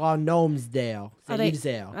mean? There are gnomes there. Are They they- live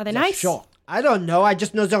there. are they They're nice? Short. I don't know. I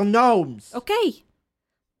just know they're gnomes. Okay.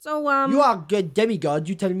 So, You are good demigod.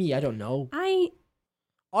 You tell me. I don't know. I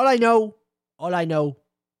All I know.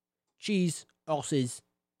 Cheese, horses,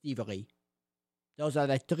 thievery. Those are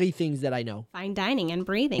the 3 things that I know. fine dining and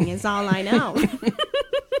breathing is all I know.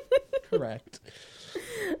 Correct.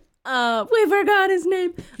 We forgot his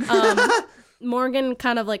name. Morgan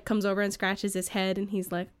kind of like comes over and scratches his head and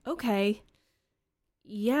he's like, okay,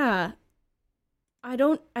 yeah, I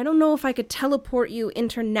don't know if I could teleport you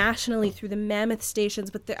internationally through the mammoth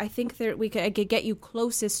stations, but I think I could get you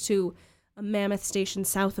closest to a mammoth station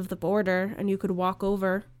south of the border and you could walk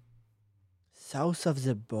over. South of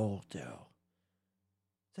the border.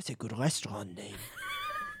 That's a good restaurant name.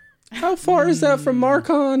 How far is that from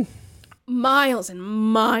Marcon? Miles and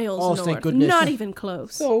miles Oh, north. thank goodness. Not even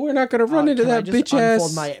close. So we're not gonna run into Can I that just bitch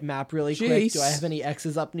unfold ass. my map really quick? Do I Jeez. have any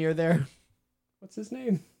X's up near there? What's his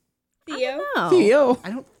name? Theo. No. Theo.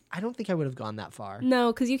 I don't think I would have gone that far.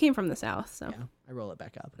 No, because you came from the south, so. Yeah, I roll it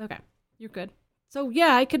back up. Okay, you're good. So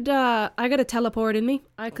yeah, I got a teleport in me.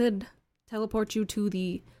 I could teleport you to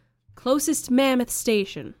the closest mammoth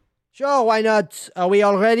station. Sure, why not? Are we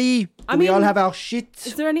all ready? Do I we all mean, have our shit?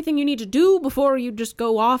 Is there anything you need to do before you just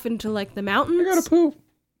go off into like the mountains? I gotta poop.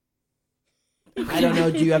 I don't know.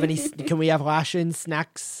 Do you have any? Can we have rations,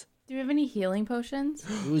 snacks? Do we have any healing potions?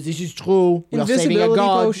 Ooh, this is true. We are saving a Invisibility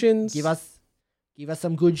god. potions. Give us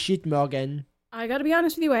some good shit, Morgan. I gotta be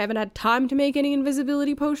honest with you, I haven't had time to make any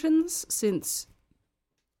invisibility potions since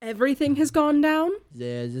everything has gone down.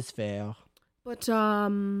 This is fair. But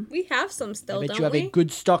We have some still, I bet don't you have we? a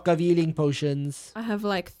good stock of healing potions. I have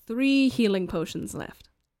like 3 healing potions left.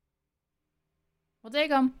 We'll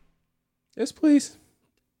take them. Yes, please.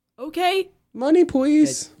 Okay, Money,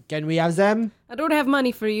 please. Can we have them? I don't have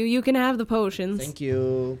money for you. You can have the potions. Thank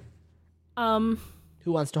you. Who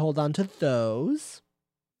wants to hold on to those?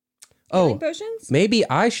 Healing Oh, potions? maybe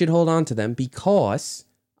I should hold on to them because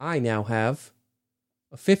I now have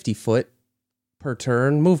a 50-foot per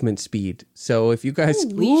turn movement speed. So if you guys,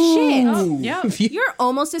 Holy shit. Oh, yep. if you- You're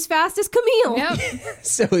almost as fast as Camille. Yep.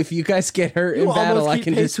 so if you guys get hurt in You battle, almost I keep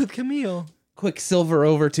can pace just with Camille. quicksilver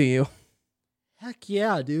over to you. Heck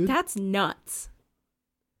yeah, dude. That's nuts.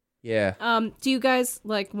 Yeah. Do you guys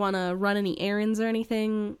like want to run any errands or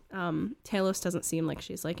anything? Talos doesn't seem like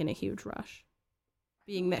she's like in a huge rush,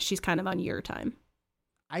 being that she's kind of on your time.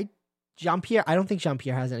 Jean-Pierre, I don't think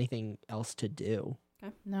Jean-Pierre has anything else to do.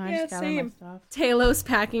 No, I Yeah, just gather my same. stuff. Talos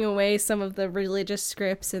packing away some of the religious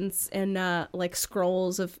scripts and like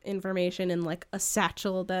scrolls of information in like a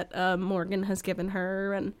satchel that Morgan has given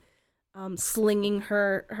her, and slinging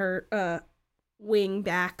her wing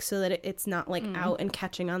back so that it's not like out and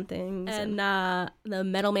catching on things. And the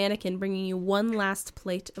metal mannequin bringing you one last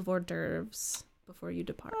plate of hors d'oeuvres before you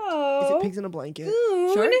depart. Oh. Is it pigs in a blanket?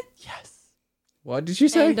 Sure. Yes. What did you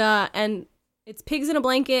say? And it's pigs in a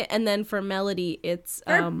blanket, and then for Melody, it's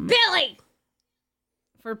For Billy!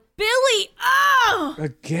 for Billy. Oh,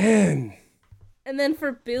 Again. and then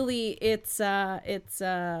for Billy, it's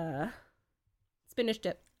spinach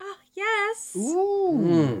dip, Oh, yes.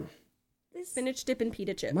 Ooh. spinach dip and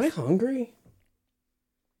pita chips. Am I hungry?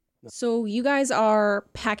 So you guys are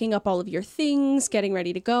packing up all of your things, getting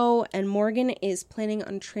ready to go, and Morgan is planning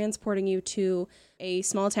on transporting you to a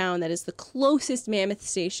small town that is the closest mammoth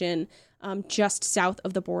station, just south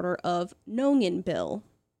of the border of Nonginbill,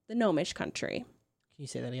 the Gnomish country. Can you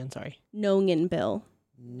say that again? Sorry. Nonginbill.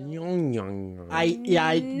 Nong. Nongen.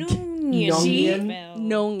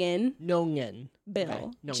 Nonginbill. Nongen.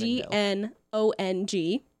 Okay, Nongenbill.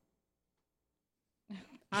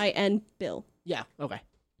 Gnonginbill. Yeah, okay.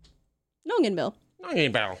 Nonginbill.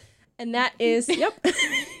 Nong. And that is, yep.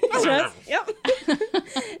 Yep.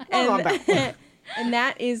 And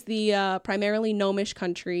that is the primarily gnomish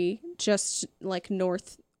country, just like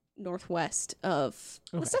northwest of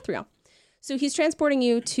Lestethrial. So he's transporting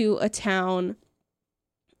you to a town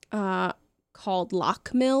called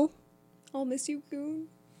Lockmill. I'll miss you, Goon.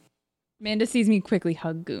 Amanda sees me quickly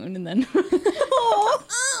hug Goon and then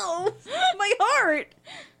Oh, my heart.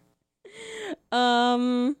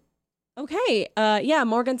 Okay. Yeah,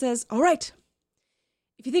 Morgan says, all right.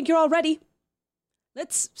 If you think you're all ready,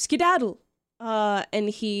 let's skedaddle. And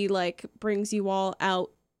he like brings you all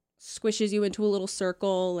out, squishes you into a little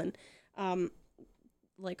circle, and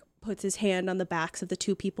like puts his hand on the backs of the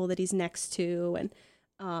two people that he's next to,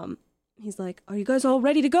 and he's like, are you guys all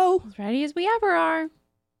ready to go? as ready as we ever are.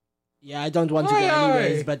 Yeah, I don't want to go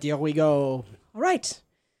anyways, but here we go. All right.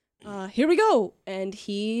 Here we go. And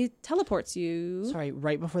he teleports you. Sorry,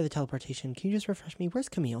 right before the teleportation, can you just refresh me? Where's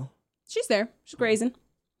Camille? She's there. She's grazing.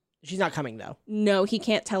 She's not coming though. No, he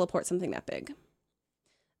can't teleport something that big.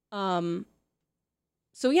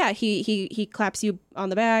 So yeah, he claps you on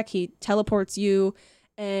the back, he teleports you,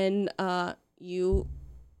 and you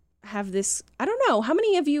have this, I don't know, how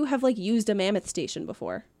many of you have like used a mammoth station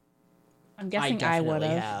before? I'm guessing I would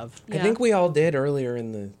definitely have. I think we all did earlier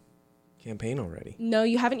in the campaign already. No,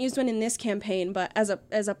 you haven't used one in this campaign, but as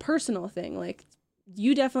a personal thing, like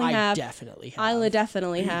you definitely I have. definitely have. Isla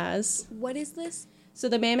definitely has. What is this? So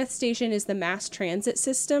the mammoth station is the mass transit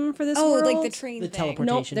system for this Oh, world. like the train The thing. teleport-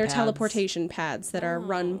 Nope, they're pads. teleportation pads that are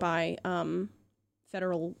run by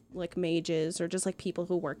federal like mages or just like people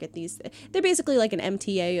who work at these. They're basically like an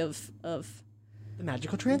MTA of The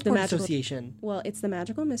Magical Transport Magical- Association, well, it's the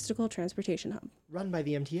Magical Mystical Transportation Hub. run by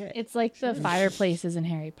the MTA. It's like the fireplaces in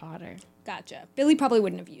Harry Potter. Gotcha. Billy probably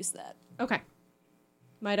wouldn't have used that. Okay,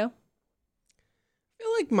 Mido. I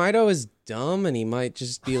feel like Mido is dumb and he might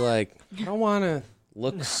just be like, I don't want to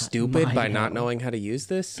look stupid by not Mido. knowing how to use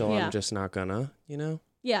this, so Yeah. I'm just not gonna,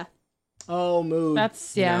 Yeah, Oh, mood.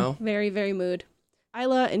 That's you yeah. know? very very mood.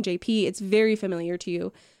 Isla and JP, it's very familiar to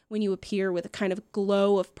you when you appear with a kind of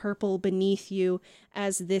glow of purple beneath you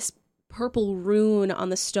as this purple rune on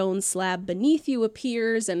the stone slab beneath you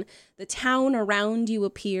appears and the town around you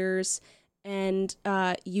appears and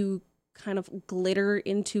you kind of glitter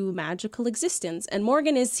into magical existence. And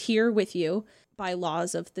Morgan is here with you by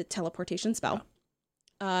laws of the teleportation spell.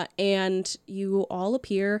 And you all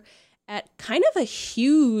appear at kind of a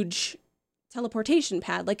huge teleportation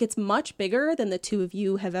pad. Like it's much bigger than the two of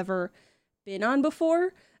you have ever been on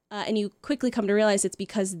before. And you quickly come to realize it's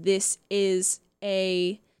because this is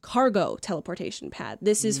a cargo teleportation pad.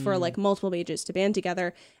 This is for like multiple mages to band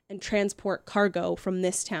together and transport cargo from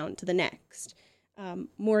this town to the next.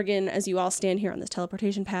 Morgan, as you all stand here on this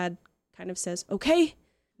teleportation pad, kind of says, okay,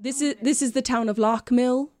 this is the town of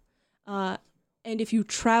Lockmill. And if you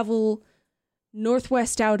travel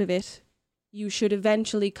northwest out of it, you should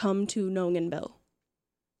eventually come to Nongenbill.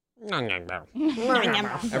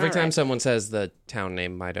 Every time someone says the town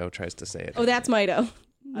name, Mido tries to say it. Oh, that's Mido,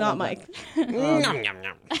 not love Mike.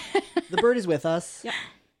 The bird is with us. Yep.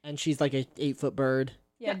 And she's like a 8-foot bird.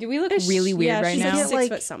 Yeah. Do we look really weird yeah, right she's now? like Yeah, 6 like-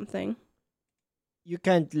 foot something. You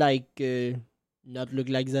can't like not look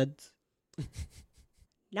like that.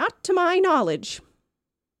 Not to my knowledge.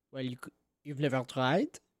 Well, you've never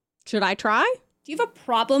tried. Should I try? Do you have a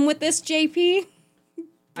problem with this, JP?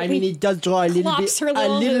 I mean, it does draw a little Clops her bit, a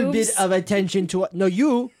little little bit hooves. of attention to. No,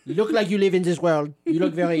 you look like you live in this world. You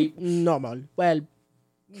look very normal. Well,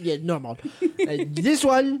 yeah, normal. This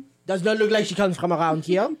one does not look like she comes from around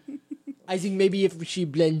here. I think maybe if she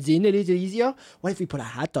blends in a little easier. What if we put a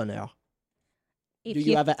hat on her? If Do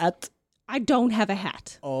you have a hat? I don't have a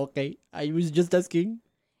hat. Oh, okay. I was just asking.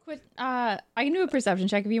 Quit. I can do a perception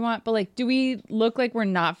check if you want, but like, do we look like we're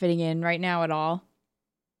not fitting in right now at all?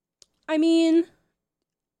 I mean,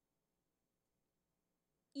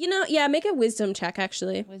 yeah, make a wisdom check,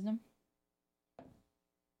 actually. Wisdom.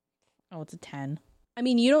 Oh, it's a 10. I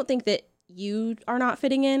mean, you don't think that you are not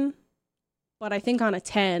fitting in, but I think on a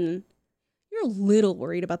 10, you're a little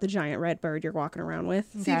worried about the giant red bird you're walking around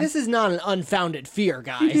with. See, Okay. this is not an unfounded fear,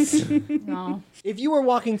 guys. No. If you were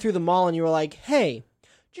walking through the mall and you were like, hey,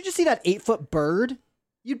 did you just see that 8-foot bird?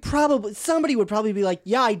 Somebody would probably be like,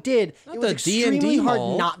 yeah, I did. Not It was the extremely D&D hard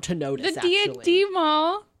mall. not to notice, The actually. D&D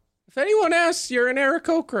mall. If anyone asks, you're an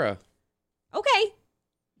Aarakocra. Okay.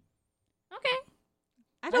 Okay.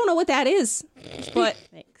 I don't know what that is, but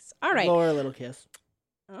thanks. All right. Blow her a little kiss.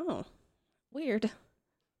 Oh, weird.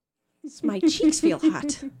 My cheeks feel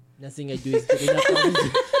hot. Nothing I do is good enough.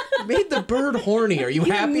 obviously. Made the bird horny. Are you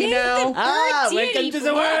happy now? Welcome to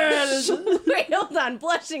the world! Wait, hold on.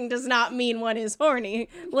 Blushing does not mean one is horny.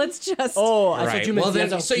 Let's just. Oh, I Right. thought you meant Well, the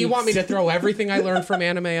then, other so you want me peaks. to throw everything I learned from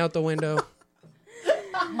anime out the window?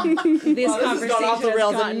 This This has conversation gone off the has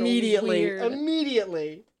rails gotten immediately. weird.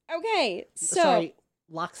 Immediately. Okay, so Sorry,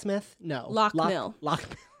 Locksmith? No. Lockmill. Lock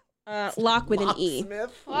Lock with an E.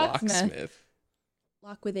 Locksmith? Locksmith.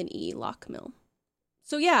 Lock with an E, Lockmill.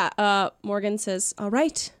 So yeah, Morgan says, all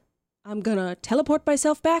right, I'm gonna teleport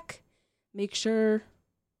myself back. Make sure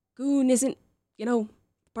Goon isn't,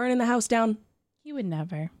 burning the house down. He would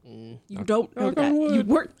never. You don't know knock on that. wood. You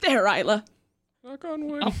weren't there, Isla. Knock on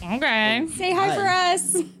wood. Oh, okay. Say hi for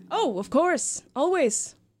us. Oh, of course.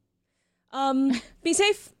 Always. Be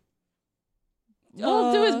safe.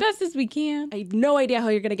 We'll do as best as we can. I have no idea how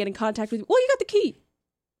you're gonna get in contact with you. Well, you got the key.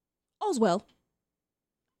 All's well.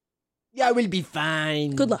 Yeah, we'll be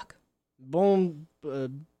fine. Good luck. Bon.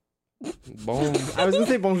 Boom. I was gonna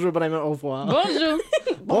say bonjour, but I meant au revoir. Bonjour.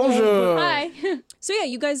 Bonjour. Hi. So yeah,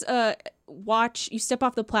 you guys watch. You step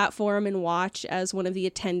off the platform and watch as one of the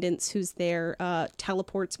attendants who's there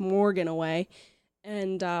teleports Morgan away,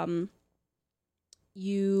 and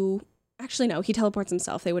you actually no, he teleports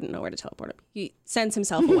himself. They wouldn't know where to teleport him. He sends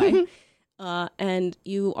himself away, and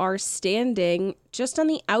you are standing just on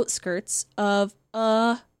the outskirts of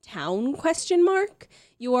a town ?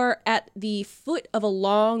 You are at the foot of a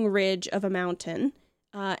long ridge of a mountain,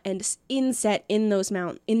 and inset in this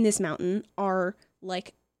mountain are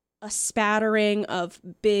like a spattering of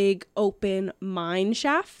big open mine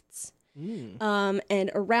shafts.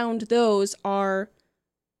 And around those are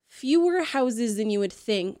fewer houses than you would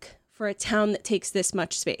think for a town that takes this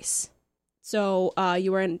much space. So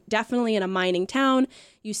you are definitely in a mining town.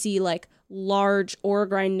 You see like large ore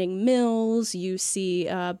grinding mills. You see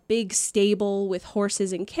a big stable with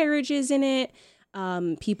horses and carriages in it.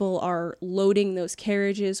 People are loading those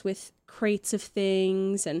carriages with crates of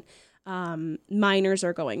things, and miners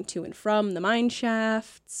are going to and from the mine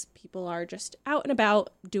shafts. People are just out and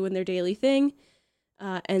about doing their daily thing.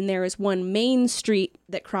 And there is one main street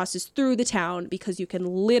that crosses through the town because you can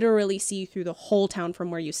literally see through the whole town from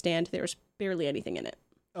where you stand. There's barely anything in it.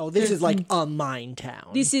 Oh, this is like a mine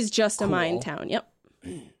town. This is just a Cool. mine town. Yep.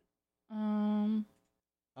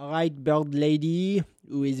 All right, bird lady,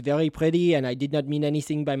 who is very pretty, and I did not mean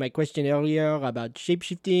anything by my question earlier about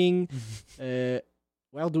shapeshifting.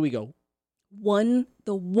 Where do we go?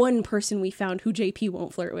 The one person we found who JP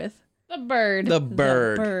won't flirt with. The bird. The The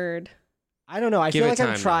bird. bird. I don't know. I Give feel it like I'm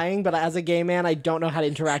time, though. trying, but as a gay man, I don't know how to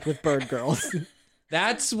interact with bird girls.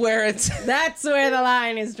 That's where it's. That's where the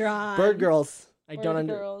line is drawn. Bird girls. I Bird don't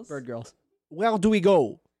girls. Bird girls. Where do we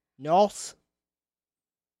go? North?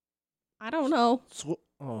 I don't know.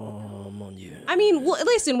 Oh, mon Dieu. I mean,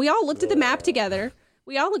 listen, we all looked at the map together.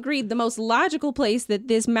 We all agreed the most logical place that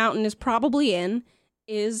this mountain is probably in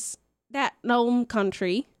is that gnome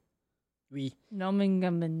country. Oui.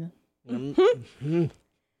 Nomingamin.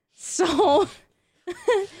 So,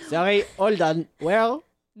 Sorry, hold on. Well,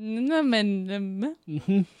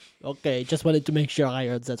 Nomingamin. okay, just wanted to make sure I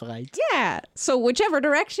heard that right. yeah. So whichever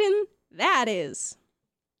direction that is.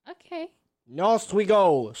 Okay. North we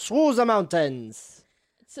go, through the mountains.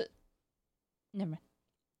 So, never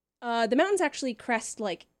mind. The mountains actually crest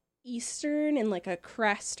like eastern and like a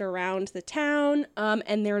crest around the town.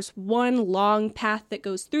 And there's one long path that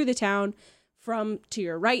goes through the town from to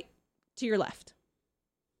your right to your left.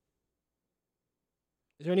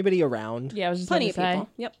 Is there anybody around? Yeah, I was just Plenty of about to people.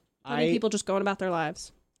 Yep. Plenty of people just going about their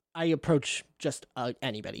lives. I approach just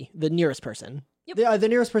anybody, the nearest person. Yep. The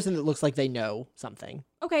nearest person that looks like they know something,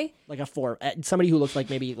 Okay. like somebody who looks like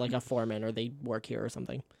maybe like a foreman or they work here or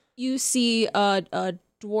something. You see a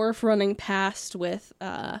dwarf running past with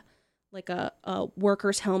like a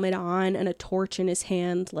worker's helmet on and a torch in his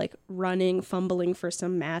hand, like running, fumbling for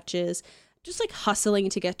some matches, just like hustling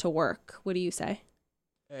to get to work. What do you say?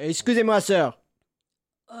 Excusez-moi, sir.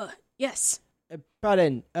 Yes.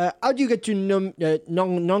 Pardon. How do you get to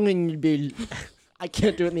Nongenbil? I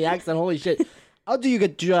can't do it in the accent. Holy shit. How do you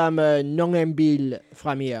get to Nongenbil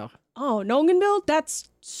from here? Oh, Nongenville? That's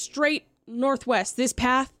straight northwest. This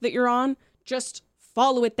path that you're on, just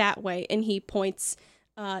follow it that way. And he points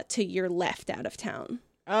to your left out of town.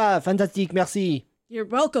 Ah, fantastic. Merci. You're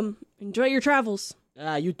welcome. Enjoy your travels.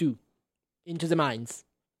 You too. Into the mines.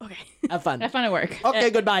 Okay. Have fun. Have fun at work. Okay,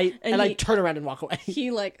 goodbye. and And I he- turn around and walk away. He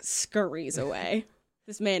like scurries away.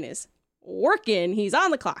 This man is working. He's on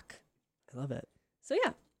the clock. I love it. So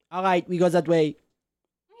yeah. All right, we go that way.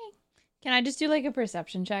 Can I just do like a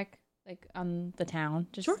perception check, like on the town,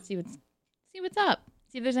 just Sure. see what's up,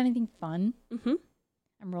 see if there's anything fun. Mm-hmm.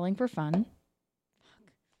 I'm rolling for fun.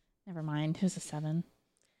 Fuck. Never mind. Who's a 7?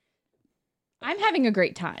 I'm having a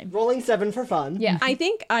great time. Rolling 7 for fun. Yeah, I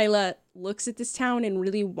think Isla looks at this town and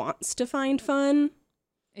really wants to find fun.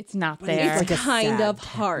 it's not But there. It's like a kind sad of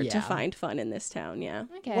hard to yeah. find fun in this town, yeah.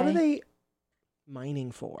 Okay. What are they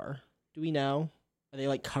mining for? Do we know? Are they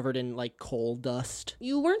like covered in like coal dust?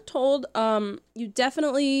 You weren't told. You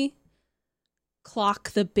definitely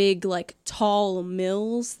clock the big, like, tall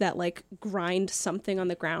mills that, like, grind something on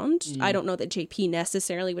the ground. I don't know that JP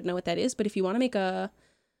necessarily would know what that is, but if you want to make a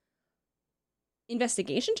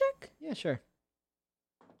investigation check, Yeah, sure.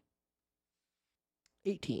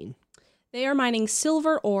 18. they are mining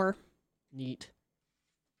silver ore. Neat.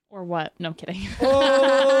 Or what? No, I'm kidding.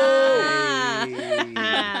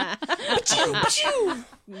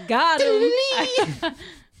 Got him.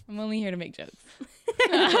 I'm only here to make jokes.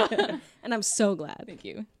 And I'm so glad. Thank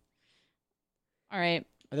you. All right.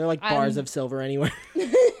 Are there like bars of silver anywhere?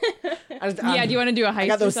 Yeah, do you want to do a heist I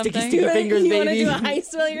got those or sticky, something? sticky fingers, You want to baby. do a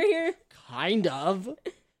heist while you're here? Kind of.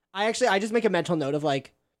 I just make a mental note of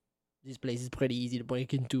like, this place is pretty easy to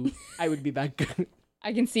break into. I would be back.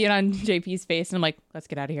 I can see it on JP's face, and I'm like, let's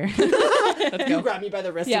get out of here. Let's You go. grab me by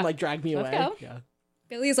the wrist Yeah. and like drag me Let's away. go. Yeah.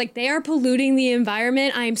 Billy's like, they are polluting the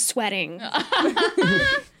environment. I'm sweating.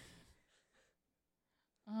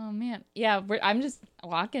 Oh, man. Yeah, I'm just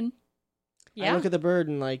walking. I Yeah. look at the bird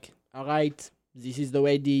and like, all right, this is the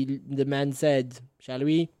way the man said. Shall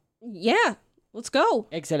we? Yeah, let's go.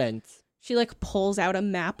 Excellent. She, like, pulls out a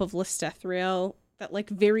map of Lestethriel that, like,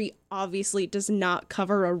 very obviously does not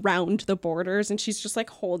cover around the borders, and she's just, like,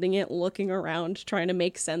 holding it, looking around, trying to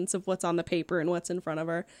make sense of what's on the paper and what's in front of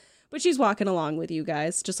her. But she's walking along with you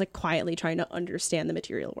guys, just, like, quietly trying to understand the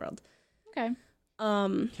material world. Okay.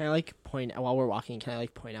 Can I like point while we're walking? Can I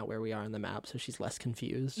like point out where we are on the map so she's less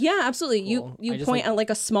confused? Yeah, absolutely. Cool. You I just, point like- at, like,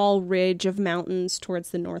 a small ridge of mountains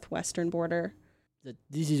towards the northwestern border.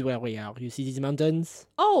 This is where we are. You see these mountains?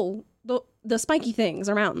 Oh, the spiky things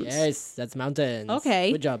are mountains. Yes, that's mountains.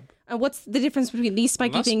 Okay. Good job. And what's the difference between these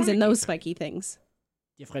spiky Not things spiky. and those spiky things?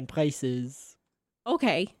 Different prices.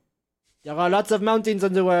 Okay. There are lots of mountains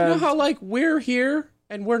in the You know world. how like we're here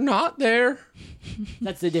and we're not there?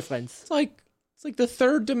 That's the difference. It's like the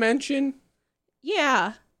third dimension.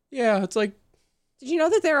 Yeah. Yeah, it's like Did you know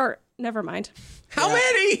that there are... Never mind. how Yeah.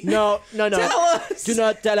 many? No. Tell us. Do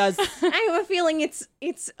not tell us. I have a feeling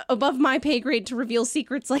it's above my pay grade to reveal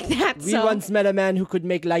secrets like that. We So once met a man who could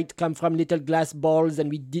make light come from little glass balls,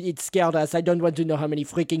 and it scared us. I don't want to know how many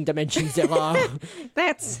freaking dimensions there are.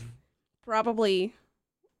 that's probably...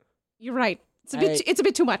 You're right. It's I- a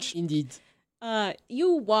bit too much. Indeed.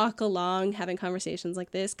 You walk along having conversations like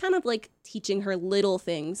this, kind of like teaching her little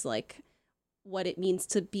things like what it means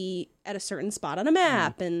to be at a certain spot on a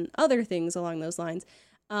map and other things along those lines.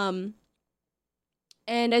 And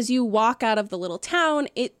as you walk out of the little town,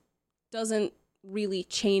 it doesn't really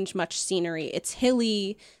change much scenery. It's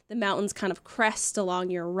hilly. The mountains kind of crest along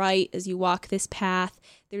your right as you walk this path.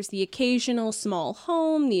 There's the occasional small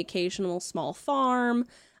home, the occasional small farm.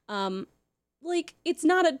 Like, it's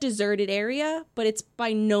not a deserted area, but it's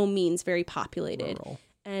by no means very populated. Rural.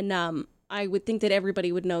 And I would think that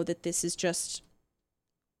everybody would know that this is just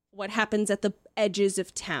what happens at the edges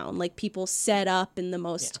of town. Like, people set up in the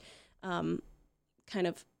most kind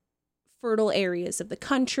of fertile areas of the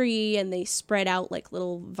country, and they spread out like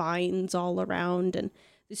little vines all around. And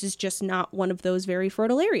this is just not one of those very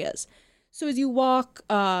fertile areas. So as you walk,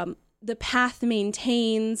 the path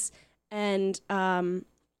maintains, and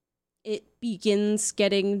it begins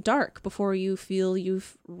getting dark before you feel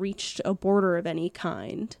you've reached a border of any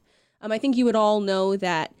kind. I think you would all know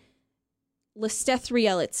that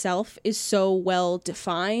Lestethriel itself is so well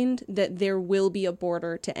defined that there will be a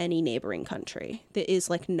border to any neighboring country that is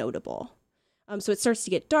like notable. So it starts to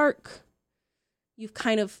get dark. You've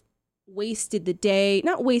kind of wasted the day,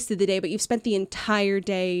 not wasted the day, but you've spent the entire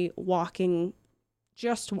day walking,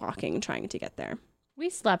 trying to get there. We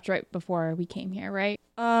slept right before we came here, right?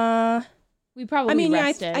 We probably I mean, yeah,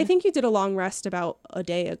 rested. I think you did a long rest about a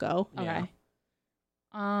day ago. Okay.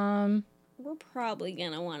 We're probably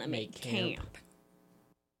gonna want to make camp.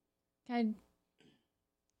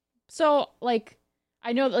 So, like,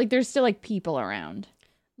 I know, like, there's still, like, people around.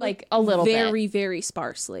 Like, a little very, bit. very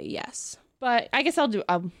sparsely, yes. But I guess I'll do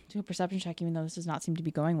a perception check, even though this does not seem to be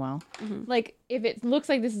going well. Mhm. Like, if it looks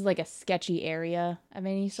like this is, like, a sketchy area of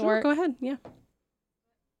any Sure, sort, go ahead. Yeah.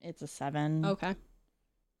 it's a 7. Okay.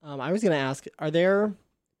 I was gonna ask,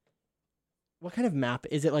 what kind of map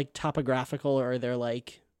is it? Like topographical, or are there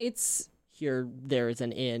like It's here there is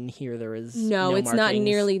an inn, here there is no, it's not markings?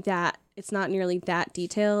 nearly that. It's not nearly that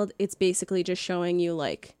detailed. It's basically just showing you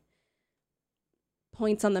like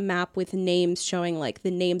points on the map with names showing like the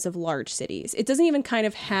names of large cities. It doesn't even kind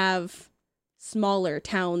of have smaller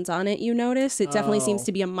towns on it, you notice. It definitely seems Oh.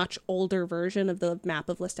 to be a much older version of the map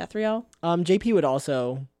of Lestethriel. JP would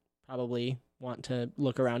also probably want to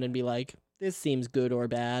look around and be like, this seems good or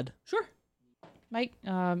bad. Sure. Mike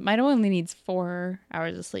only needs 4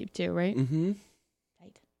 hours of sleep too, right? Mm-hmm.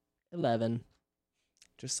 11.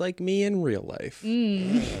 Just like me in real life.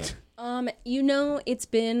 It's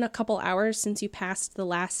been a couple hours since you passed the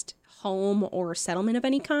last home or settlement of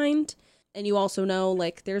any kind. And you also know,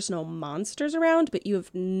 like, there's no monsters around, but you have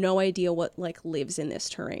no idea what, like, lives in this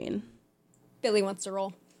terrain. Billy wants to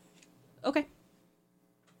roll. Okay.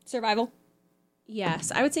 Survival.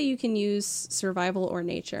 Yes, I would say you can use survival or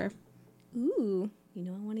nature. Ooh,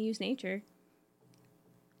 I want to use nature.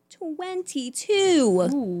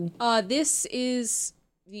 22. This is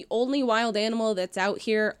the only wild animal that's out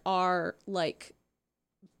here are, like,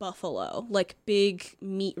 buffalo. Like, big,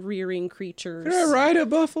 meat-rearing creatures. Can I ride a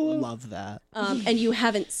buffalo? Love that. And you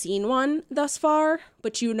haven't seen one thus far,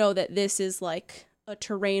 but you know that this is, like, a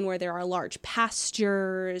terrain where there are large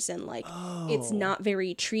pastures and, like, it's not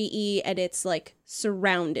very tree-y and it's, like,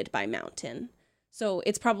 surrounded by mountain. So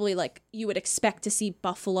it's probably, like, you would expect to see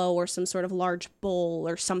buffalo or some sort of large bull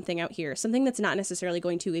or something out here. Something that's not necessarily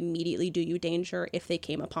going to immediately do you danger if they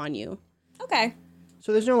came upon you. Okay.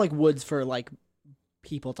 So there's no like woods for like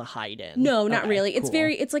people to hide in. No, not Okay, really. It's cool.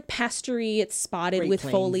 it's like pastury. It's spotted Great with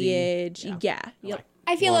Plainsy. foliage. Yeah. Yeah. Yep. Okay.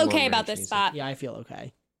 I feel Long, okay long about range this music. spot. Yeah, I feel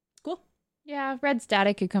okay. Cool. Yeah, red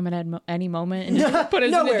static could come in at any moment and just put us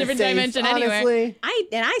in a Nowhere different safe, dimension anyway. honestly.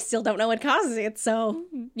 I still don't know what causes it, so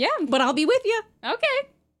Yeah. but I'll be with you. Okay.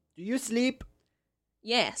 Do you sleep?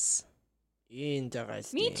 Yes.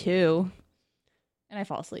 Interesting. Me too. And I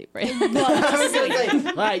fall asleep, right?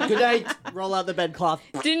 All right, good night. Roll out the bedcloth.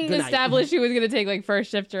 Didn't Good night. establish who was going to take like first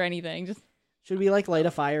shift or anything. Just Should we like light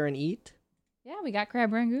a fire and eat? yeah, we got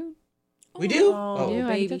crab rangoon. We do? Oh, Yeah,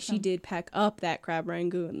 I baby, took she some. did pack up that crab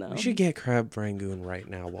rangoon though. We should get Crab Rangoon right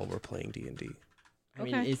now while we're playing D&D. I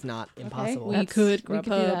mean, Okay. it's not impossible. we That's- could we grab could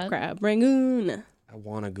do up that. crab rangoon. I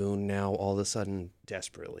want a goon now all of a sudden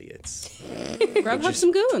desperately. It's Grab up just-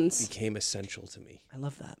 some goons. became essential to me. I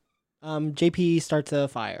love that. JP starts a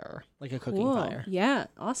fire, like a cooking Cool. fire. Yeah,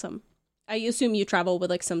 awesome. I assume you travel with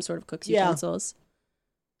like some sort of cook's Yeah. utensils.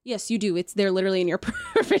 Yes, you do. They're literally in your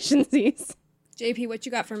proficiencies. JP, what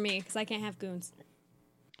you got for me? Because I can't have goons.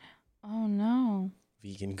 Oh no.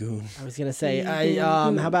 Vegan goon. I was gonna say,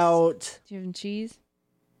 Vegan how about Do you have cheese?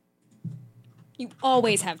 You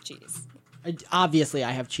always have cheese. obviously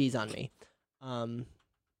I have cheese on me.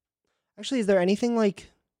 Actually, is there anything like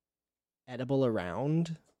edible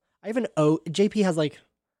around? I have JP has like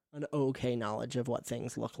an okay knowledge of what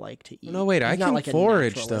things look like to eat. No, wait, I He's not can like a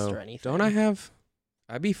forage naturalist though. or anything. Don't I have?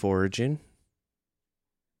 I'd be foraging.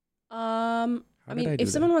 I How mean, did I do if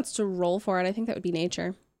someone that? wants to roll for it, I think that would be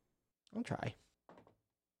nature. I'll try.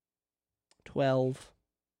 12.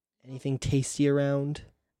 Anything tasty around?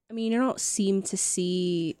 I mean, you don't seem to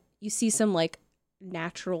see. You see some like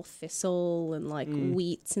natural thistle and like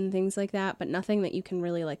wheats and things like that, but nothing that you can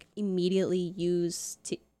really like immediately use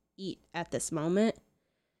to eat at this moment.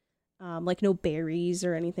 Like no berries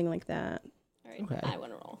or anything like that. All right, Okay. I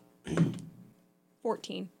want to roll.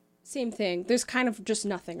 14. Same thing. There's kind of just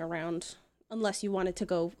nothing around unless you wanted to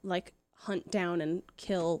go like hunt down and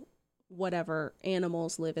kill whatever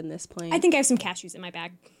animals live in this plane. I think I have some cashews in my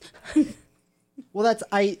bag. Well,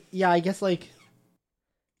 I guess like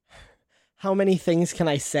how many things can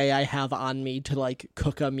I say I have on me to like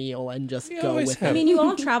cook a meal and just We go always with have- I it? mean, you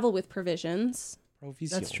all travel with provisions.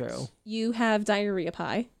 That's true. You have diarrhea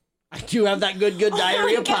pie. I do have that good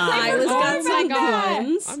diarrhea pie. I was got Oh my some God.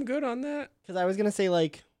 guns. I'm good on that. Because I was gonna say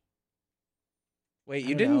like, Wait, I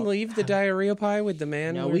you don't didn't know. leave the diarrhea pie with the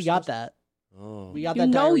man? no, who we we're got supposed- that. Oh, We got You that.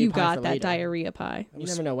 know diarrhea you pie got for that later. diarrhea pie. You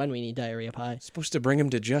never know when we need diarrhea pie. supposed to bring him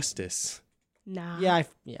to justice. Nah. Yeah.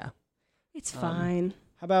 It's fine.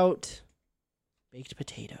 How about baked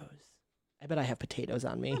potatoes? I bet I have potatoes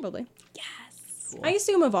on me. Probably. Yes. I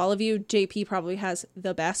assume of all of you, JP probably has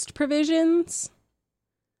the best provisions.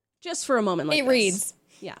 Just for a moment like It this. reads.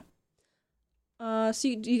 Yeah. So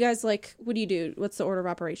you guys like, what do you do? What's the order of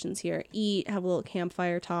operations here? Eat, have a little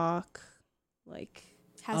campfire talk, like.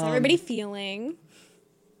 How's everybody feeling?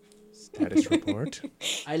 Status report.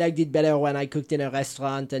 I liked it better when I cooked in a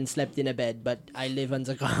restaurant and slept in a bed, but I live on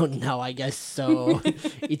the ground now, I guess, so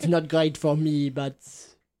it's not great for me, but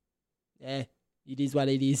it is what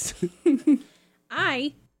it is.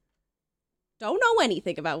 I don't know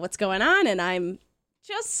anything about what's going on, and I'm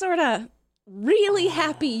just sort of really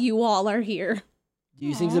happy you all are here. Do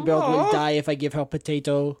you think the bird will die if I give her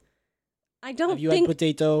potato? I don't Have you think had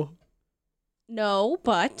potato? no,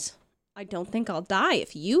 but I don't think I'll die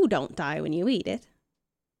if you don't die when you eat it.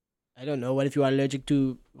 I don't know. What if you are allergic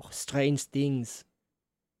to strange things?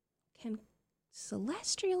 Can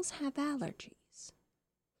celestials have allergies?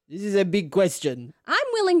 This is a big question. I'm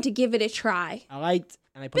willing to give it a try. All right.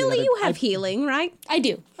 And I put Billy, another- you have healing, right? I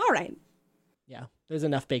do. All right. Yeah, there's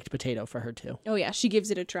enough baked potato for her too. Oh yeah, she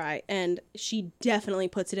gives it a try, and she definitely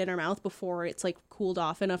puts it in her mouth before it's like cooled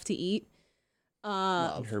off enough to eat. In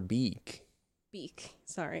her beak. Beak,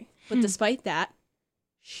 sorry, but despite that,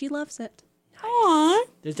 she loves it. Aww.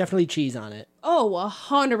 There's definitely cheese on it. Oh,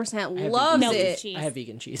 100% loves Melted it. cheese. I have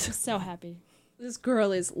vegan cheese. So happy. This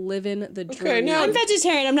girl is living the dream. Okay, now I'm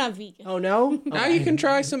vegetarian. I'm not vegan. Oh no! Now you can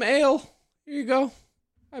try some ale. Here you go.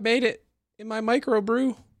 I made it in my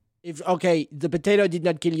microbrew. Okay, the potato did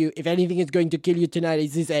not kill you. If anything is going to kill you tonight,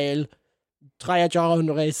 is this ale. Try at your own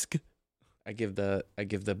risk. I give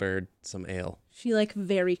the bird some ale. She like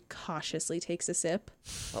very cautiously takes a sip. But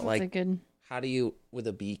That's a like, good. how do you with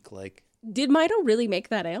a beak? Like, Did Mido really make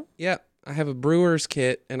that ale? yeah, I have a brewer's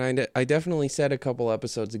kit, and I definitely said a couple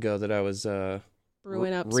episodes ago that I was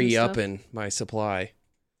Brewing up some stuff. re-upping my supply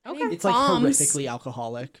Okay. It's like Bombs. horrifically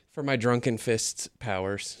alcoholic. for my drunken fist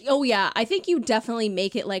powers. Oh yeah, I think you definitely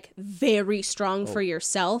make it like very strong for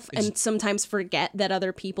yourself, and sometimes forget that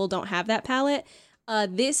other people don't have that palate.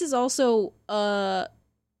 This is also a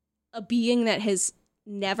being that has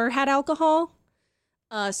never had alcohol,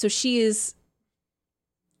 so she is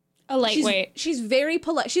A lightweight. She's very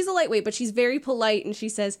polite. She's a lightweight, but she's very polite, and she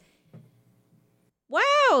says,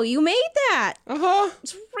 "Wow, you made that! Uh-huh.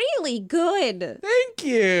 It's really good." Thank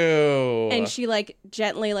you. And she like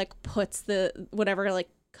gently like puts the whatever like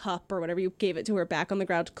cup or whatever you gave it to her back on the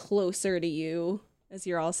ground closer to you as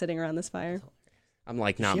you're all sitting around this fire. I'm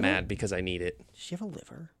like not mad because I need it. Does she have a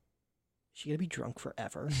liver? Is she gonna be drunk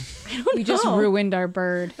forever? I don't We know. just ruined our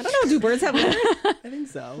bird. I don't know. Do birds have livers? I think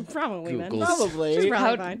so. Probably, man. Google's- Probably. She's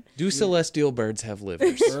probably fine. Do celestial birds have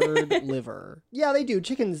livers? Bird liver. Yeah, they do.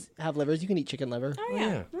 Chickens have livers. You can eat chicken liver. Oh, Oh,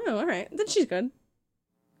 yeah. Oh, all right. Then she's good.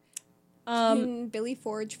 Can Billy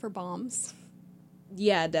forage for bombs?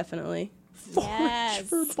 Yeah, definitely. Yes.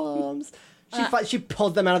 For bombs. She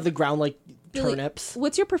pulled them out of the ground like Billy, turnips.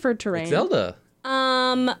 What's your preferred terrain? Zelda.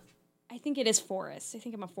 I think it is forest. I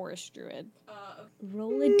think I'm a forest druid.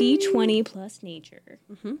 Roll a d20 plus nature.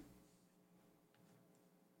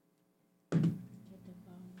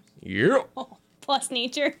 Yeah. Oh, plus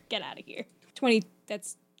nature. Get out of here. 20.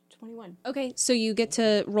 That's 21. Okay, so you get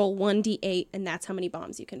to roll 1d8, and that's how many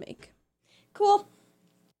bombs you can make. Cool.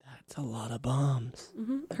 That's a lot of bombs.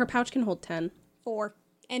 Her pouch can hold 10. 4.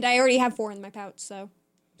 And I already have 4 in my pouch, so.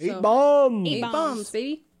 8 bombs. 8 8 bombs,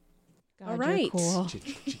 baby. God, All you're right. Cool.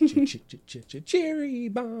 Cherry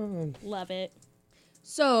bomb. Love it.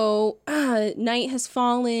 So, night has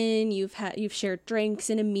fallen. You've shared drinks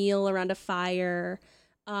and a meal around a fire.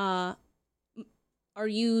 Are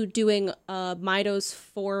you doing Mido's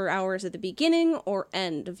 4 hours at the beginning or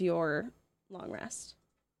end of your long rest?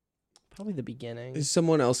 Probably the beginning. Is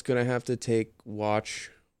someone else gonna have to take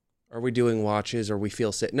watch? Are we doing watches or we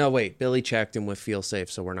feel safe? No, wait. Billy checked and we feel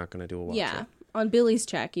safe, so we're not gonna do a watch. Yeah. yet. On Billy's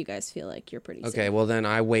check, you guys feel like you're pretty Okay, safe. well then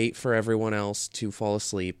I wait for everyone else to fall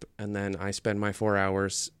asleep, and then I spend my 4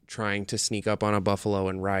 hours trying to sneak up on a buffalo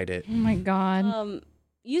and ride it. Oh my god.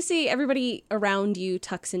 You see everybody around you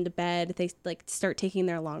tucks into bed. They like start taking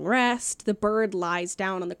their long rest. The bird lies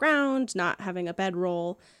down on the ground, not having a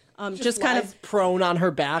bedroll. Just kind of prone on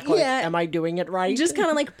her back. Like, Yeah. am I doing it right? just kind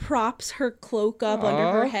of like props her cloak up under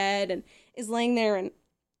her Aw. head and is laying there. And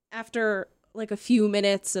after like a few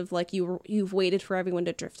minutes of like you've waited for everyone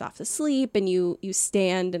to drift off to sleep, and you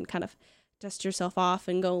stand and kind of dust yourself off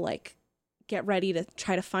and go like get ready to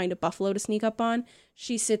try to find a buffalo to sneak up on.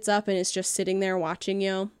 She sits up and is just sitting there watching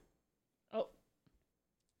you.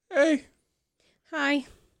 Hey, Hi.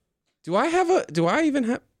 do I even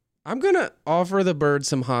have? I'm gonna offer the bird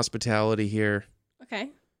some hospitality here. Okay.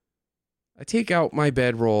 I take out my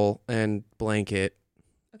bedroll and blanket,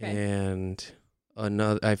 Okay. and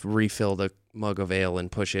I've refilled a mug of ale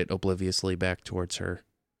and push it obliviously back towards her.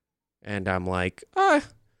 And I'm like, I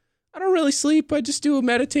don't really sleep. I just do a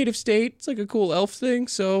meditative state. It's like a cool elf thing,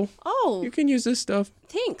 so Oh, you can use this stuff.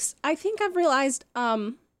 thanks. I think I've realized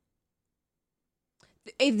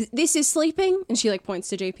this is sleeping, and she like points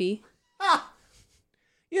to JP.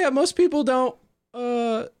 Yeah, most people don't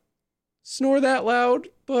snore that loud,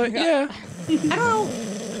 but yeah.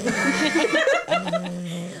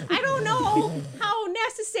 I don't know how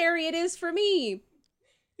necessary it is for me.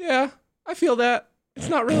 Yeah, I feel that. It's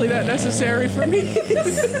not really that necessary for me.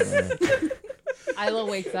 Isla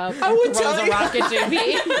wakes up, I would throws tell a you. rock at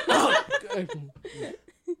JP.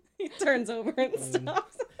 He turns over and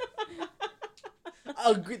stops.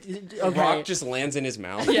 okay. Rock just lands in his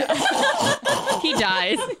mouth. He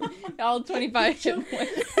dies. All 25 hit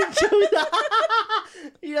points.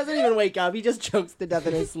 He doesn't even wake up. He just chokes to death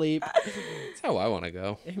in his sleep. That's how I want to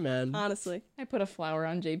go. Amen. Honestly. I put a flower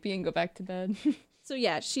on JP and go back to bed. So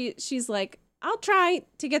yeah, she's like, I'll try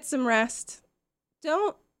to get some rest.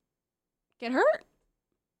 Don't get hurt.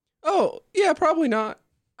 Oh, yeah, probably not.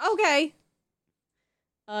 Okay.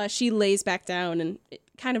 She lays back down and it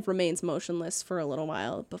kind of remains motionless for a little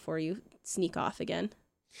while before you sneak off again.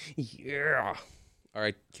 Yeah. All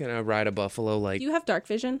right, can I ride a buffalo like... Do you have dark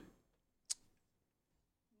vision?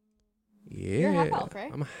 Yeah. You're half elf,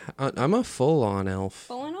 right? I'm a full-on elf.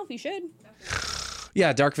 Full on elf, you should.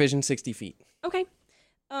 Yeah, dark vision, 60 feet. Okay.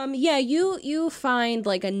 Yeah, you find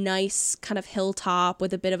like a nice kind of hilltop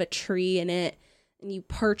with a bit of a tree in it, and you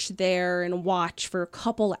perch there and watch for a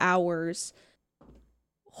couple hours.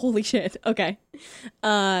 Holy shit. Okay.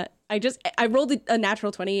 I rolled a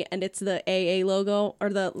natural 20 and it's the AA logo or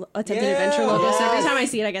the attempted adventure logo. So every time I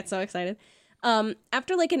see it, I get so excited.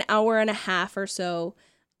 After like an hour and a half or so,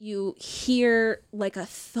 you hear like a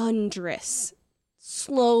thunderous,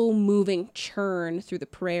 slow moving churn through the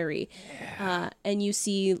prairie. And you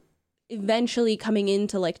see eventually coming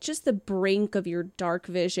into like just the brink of your dark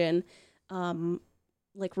vision,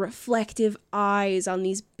 like reflective eyes on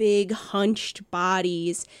these big hunched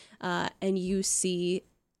bodies, and you see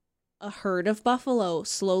a herd of buffalo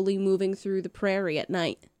slowly moving through the prairie at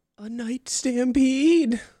night. A night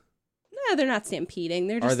stampede. No, they're not stampeding.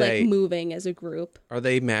 They're just they- like moving as a group. Are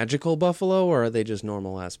they magical buffalo or are they just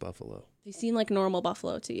normal-ass buffalo? They seem like normal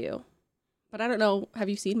buffalo to you. But I don't know. Have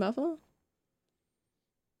you seen buffalo?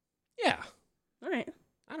 Yeah. All right.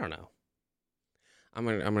 I don't know. I'm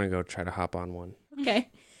gonna go try to hop on one. Okay.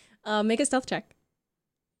 Make a stealth check.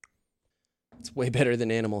 It's way better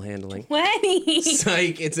than animal handling. 20.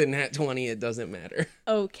 Psych, it's a nat 20, it doesn't matter.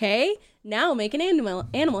 Okay. Now make an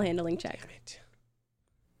animal handling check. Damn it.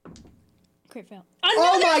 Crit fail.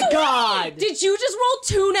 Oh my god! Did you just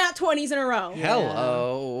roll 2 nat 20s in a row?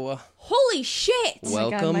 Hello. Holy shit!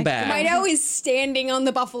 Welcome my back. Mido is standing on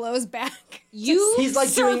the buffalo's back. You He's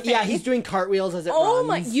like doing, surfing. he's doing cartwheels as it Oh runs.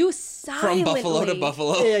 my! You From silently buffalo to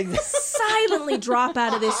buffalo. silently drop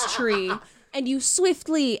out of this tree, and you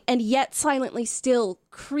swiftly and yet silently still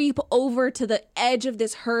creep over to the edge of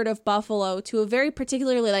this herd of buffalo to a very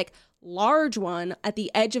particularly like large one at the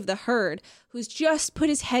edge of the herd who's just put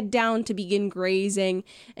his head down to begin grazing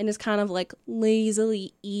and is kind of like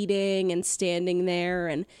lazily eating and standing there,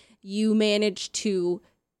 and you manage to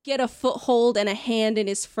get a foothold and a hand in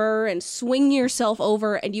his fur and swing yourself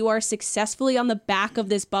over, and you are successfully on the back of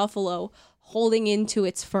this buffalo holding into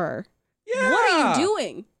its fur. Yeah. What are you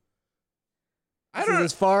doing? I This is don't.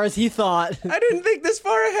 as far as he thought. I didn't think this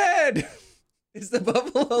far ahead. Is the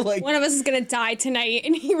buffalo like? One of us is gonna die tonight,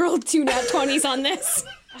 and he rolled 2 nat 20s on this.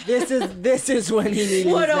 This is when he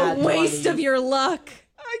needed What his a nat waste 20. of your luck.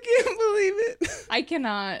 I can't believe it. I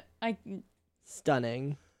cannot.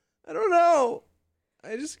 Stunning. I don't know.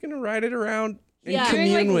 I'm just gonna ride it around and Yeah.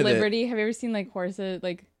 Doing commune like with Liberty. Have you ever seen like horses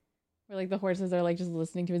like where like the horses are like just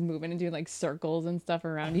listening to his movement and doing like circles and stuff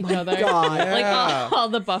around each other? God. Like Yeah. all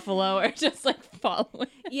the buffalo are just like following.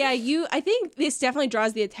 Yeah, I think this definitely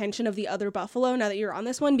draws the attention of the other buffalo now that you're on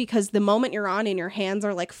this one, because the moment you're on and your hands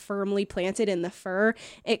are like firmly planted in the fur,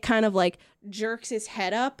 it kind of like jerks his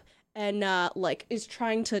head up and like is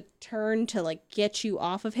trying to turn to like get you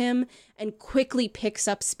off of him, and quickly picks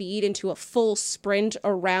up speed into a full sprint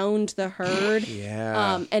around the herd.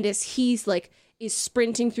 Yeah. And as he's like is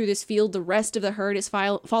sprinting through this field, the rest of the herd is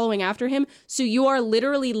following after him. So you are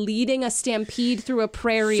literally leading a stampede through a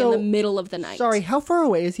prairie in So- the middle of the night. Sorry, how far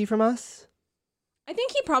away is he from us? I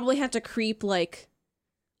think he probably had to creep like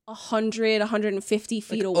 150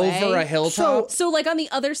 feet away. Over a hilltop. So like on the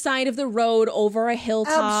other side of the road, over a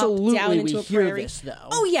hilltop, Absolutely, down into we a hear prairie. this though.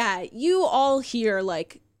 Oh yeah, you all hear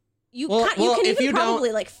like you Well, you can if even you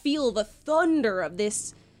probably like feel the thunder of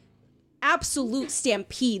this absolute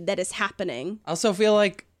stampede that is happening. I also feel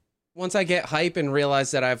like once I get hype and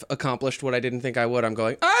realize that I've accomplished what I didn't think I would, I'm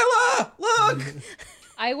going, Isla, look!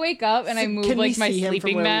 I wake up and I move Can we like my see him from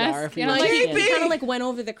sleeping where we are mask. if he And I'm was like, taking He it? kind of like went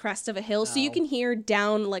over the crest of a hill, so you Oh. can hear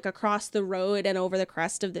down like across the road and over the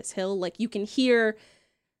crest of this hill, like you can hear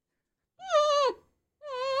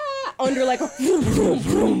under like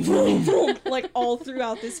like all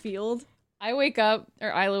throughout this field. I wake up, or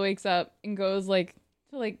Isla wakes up and goes like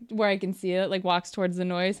to like where I can see it, like walks towards the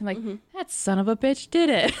noise. I'm like, that son of a bitch did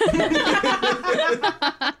it.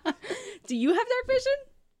 Do you have dark vision?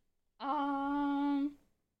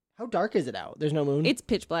 How dark is it out? There's no moon? It's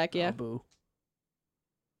pitch black, yeah. Oh, boo.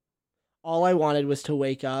 All I wanted was to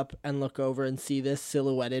wake up and look over and see this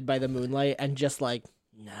silhouetted by the moonlight and just like,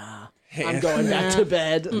 nah, I'm going back to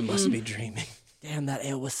bed. Must be dreaming. Damn Damn, that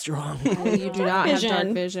ale was strong. You do not have dark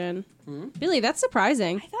Vision. vision. Billy, that's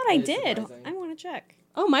surprising. I thought I did. I want to check.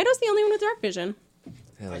 Oh, Mito's the only one with dark vision.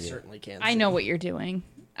 Hell I yeah. certainly can. I know what you're doing.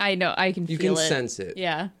 I know. I can You feel can it. sense it.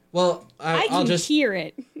 Yeah. Well, I I'll can just. hear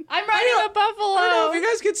it. I'm riding a buffalo. I don't know if you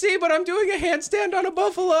guys can see, but I'm doing a handstand on a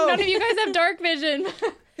buffalo. None of you guys have dark vision.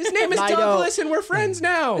 His name is Mito. Douglas, and we're friends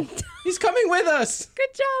now. He's coming with us. Good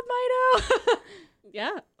job, Mito.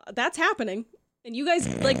 Yeah, that's happening. And you guys,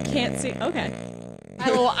 like, can't see. Okay.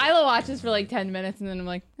 Isla watches for like 10 minutes and then I'm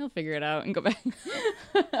like, he'll figure it out and go back.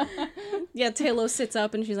 Yeah, Taylor sits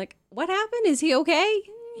up and she's like, what happened? Is he okay?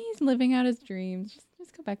 He's living out his dreams.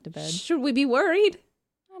 Just go back to bed. Should we be worried?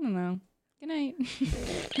 I don't know. Good night.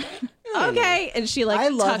 Okay. And she, like, I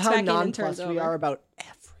love tucks how back in and turns nonplussed we over. are about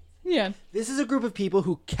everything. Yeah. This is a group of people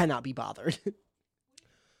who cannot be bothered.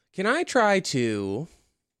 Can I try to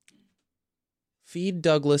feed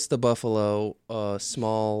Douglas the buffalo a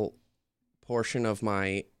small portion of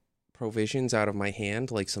my provisions out of my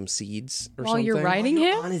hand, like some seeds or While something? you're riding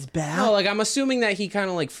him? On his back. No, like I'm assuming that he kind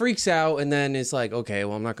of like freaks out and then is like, okay,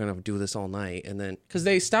 well I'm not gonna do this all night, and then because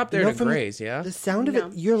they stop there You know, to from graze, yeah. The sound of No.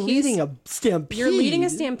 it, you're He's- leading a stampede. You're leading a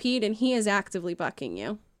stampede and he is actively bucking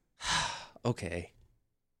you. Okay,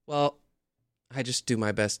 well, I just do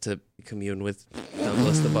my best to commune with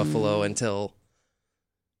Douglas the buffalo until,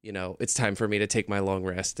 you know, it's time for me to take my long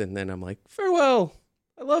rest, and then I'm like, farewell,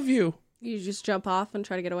 I love you. You just jump off and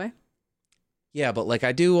try to get away. Yeah, but like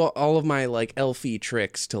I do all of my like elfie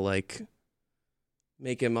tricks to like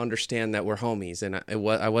make him understand that we're homies, and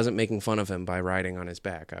I wasn't making fun of him by riding on his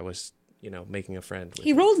back. I was, you know, making a friend. With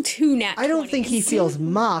He him. rolled 2 nat 20s. I don't think he feels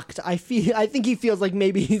mocked. I think he feels like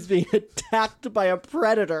maybe he's being attacked by a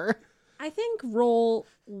predator. I think roll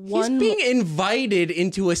one. He's being invited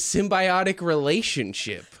into a symbiotic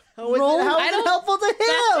relationship. How is Roll- it, how is I it don't- helpful to him?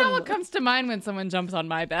 That's not what comes to mind when someone jumps on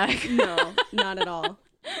my back. No, not at all.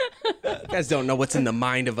 You guys don't know what's in the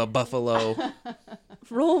mind of a buffalo.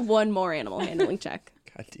 Roll one more animal handling check.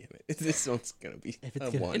 God damn it! This one's gonna be If it's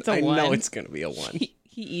a gonna- one. It's a I know one. it's gonna be a one.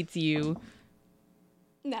 He eats you.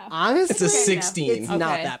 No. Honestly, It's a 16. It's not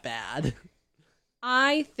Okay. that bad.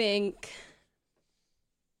 I think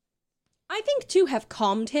to have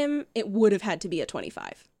calmed him, it would have had to be a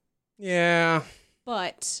 25. Yeah.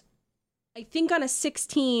 But I think on a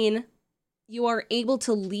 16, you are able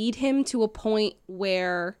to lead him to a point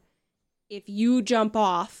where if you jump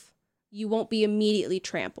off, you won't be immediately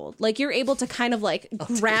trampled. Like you're able to kind of like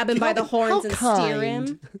grab him by the horns and steer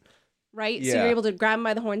him. Right? So Yeah. you're able to grab him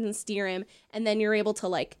by the horns and steer him. And then you're able to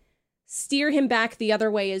like steer him back the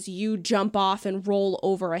other way as you jump off and roll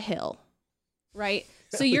over a hill. Right?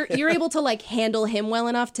 So you're able to like handle him well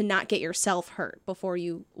enough to not get yourself hurt before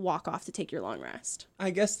you walk off to take your long rest. I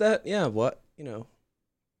guess that, yeah, what, you know.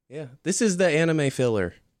 Yeah. This is the anime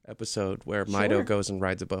filler episode where Sure. Mito goes and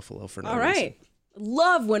rides a buffalo for no All reason. right.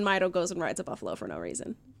 Love when Mito goes and rides a buffalo for no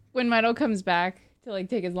reason. When Mito comes back to like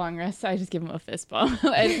take his long rest, I just give him a fist bump.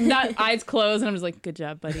 And not eyes closed, and I'm just like, good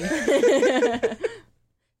job, buddy.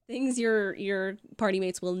 Things your party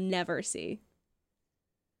mates will never see.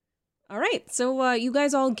 All right. So you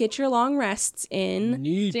guys all get your long rests in.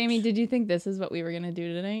 Neat. Jamie, did you think this is what we were gonna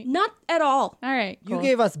do tonight? Not at all. All right, cool. You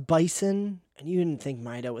gave us bison, and you didn't think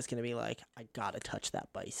Mito was going to be like, I gotta touch that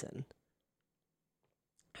bison.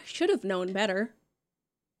 I should have known better.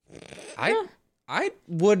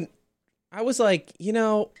 I was like, you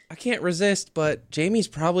know, I can't resist, but Jamie's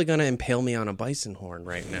probably gonna impale me on a bison horn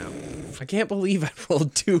right now. I can't believe I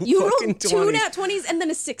rolled two You fucking rolled 2 20s nat 20s and then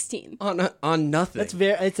a 16. on nothing.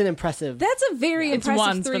 It's an impressive. That's a very It's impressive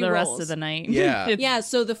once 3 for the rest rolls. of the night. Yeah. It's- Yeah,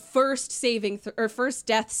 so the first saving or first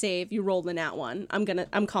death save, you rolled a nat 1.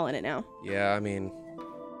 I'm calling it now. Yeah, I mean,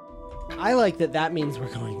 I like that means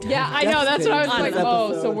we're going to. Yeah, I know. That's what I was like. Honestly.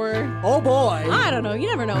 Oh, so we're. Oh boy. I don't know. You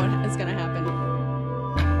never know what is going to happen.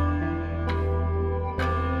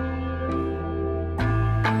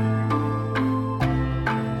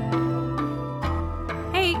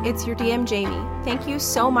 Hey, it's your DM Jamie. Thank you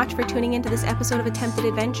so much for tuning into this episode of Attempted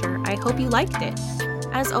Adventure. I hope you liked it.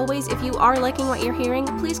 As always, if you are liking what you're hearing,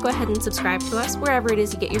 please go ahead and subscribe to us wherever it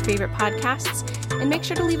is you get your favorite podcasts, and make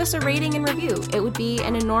sure to leave us a rating and review. It would be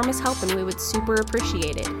an enormous help and we would super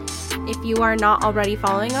appreciate it. If you are not already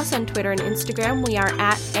following us on Twitter and Instagram, we are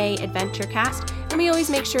at @AAdventurecast, and we always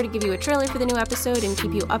make sure to give you a trailer for the new episode and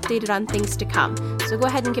keep you updated on things to come. So go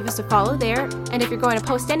ahead and give us a follow there, and if you're going to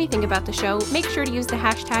post anything about the show, make sure to use the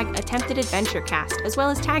hashtag AttemptedAdventurecast, as well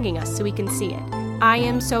as tagging us so we can see it. I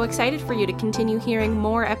am so excited for you to continue hearing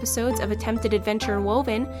more episodes of Attempted Adventure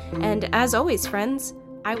Woven, and as always, friends,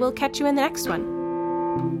 I will catch you in the next one.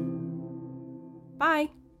 Bye!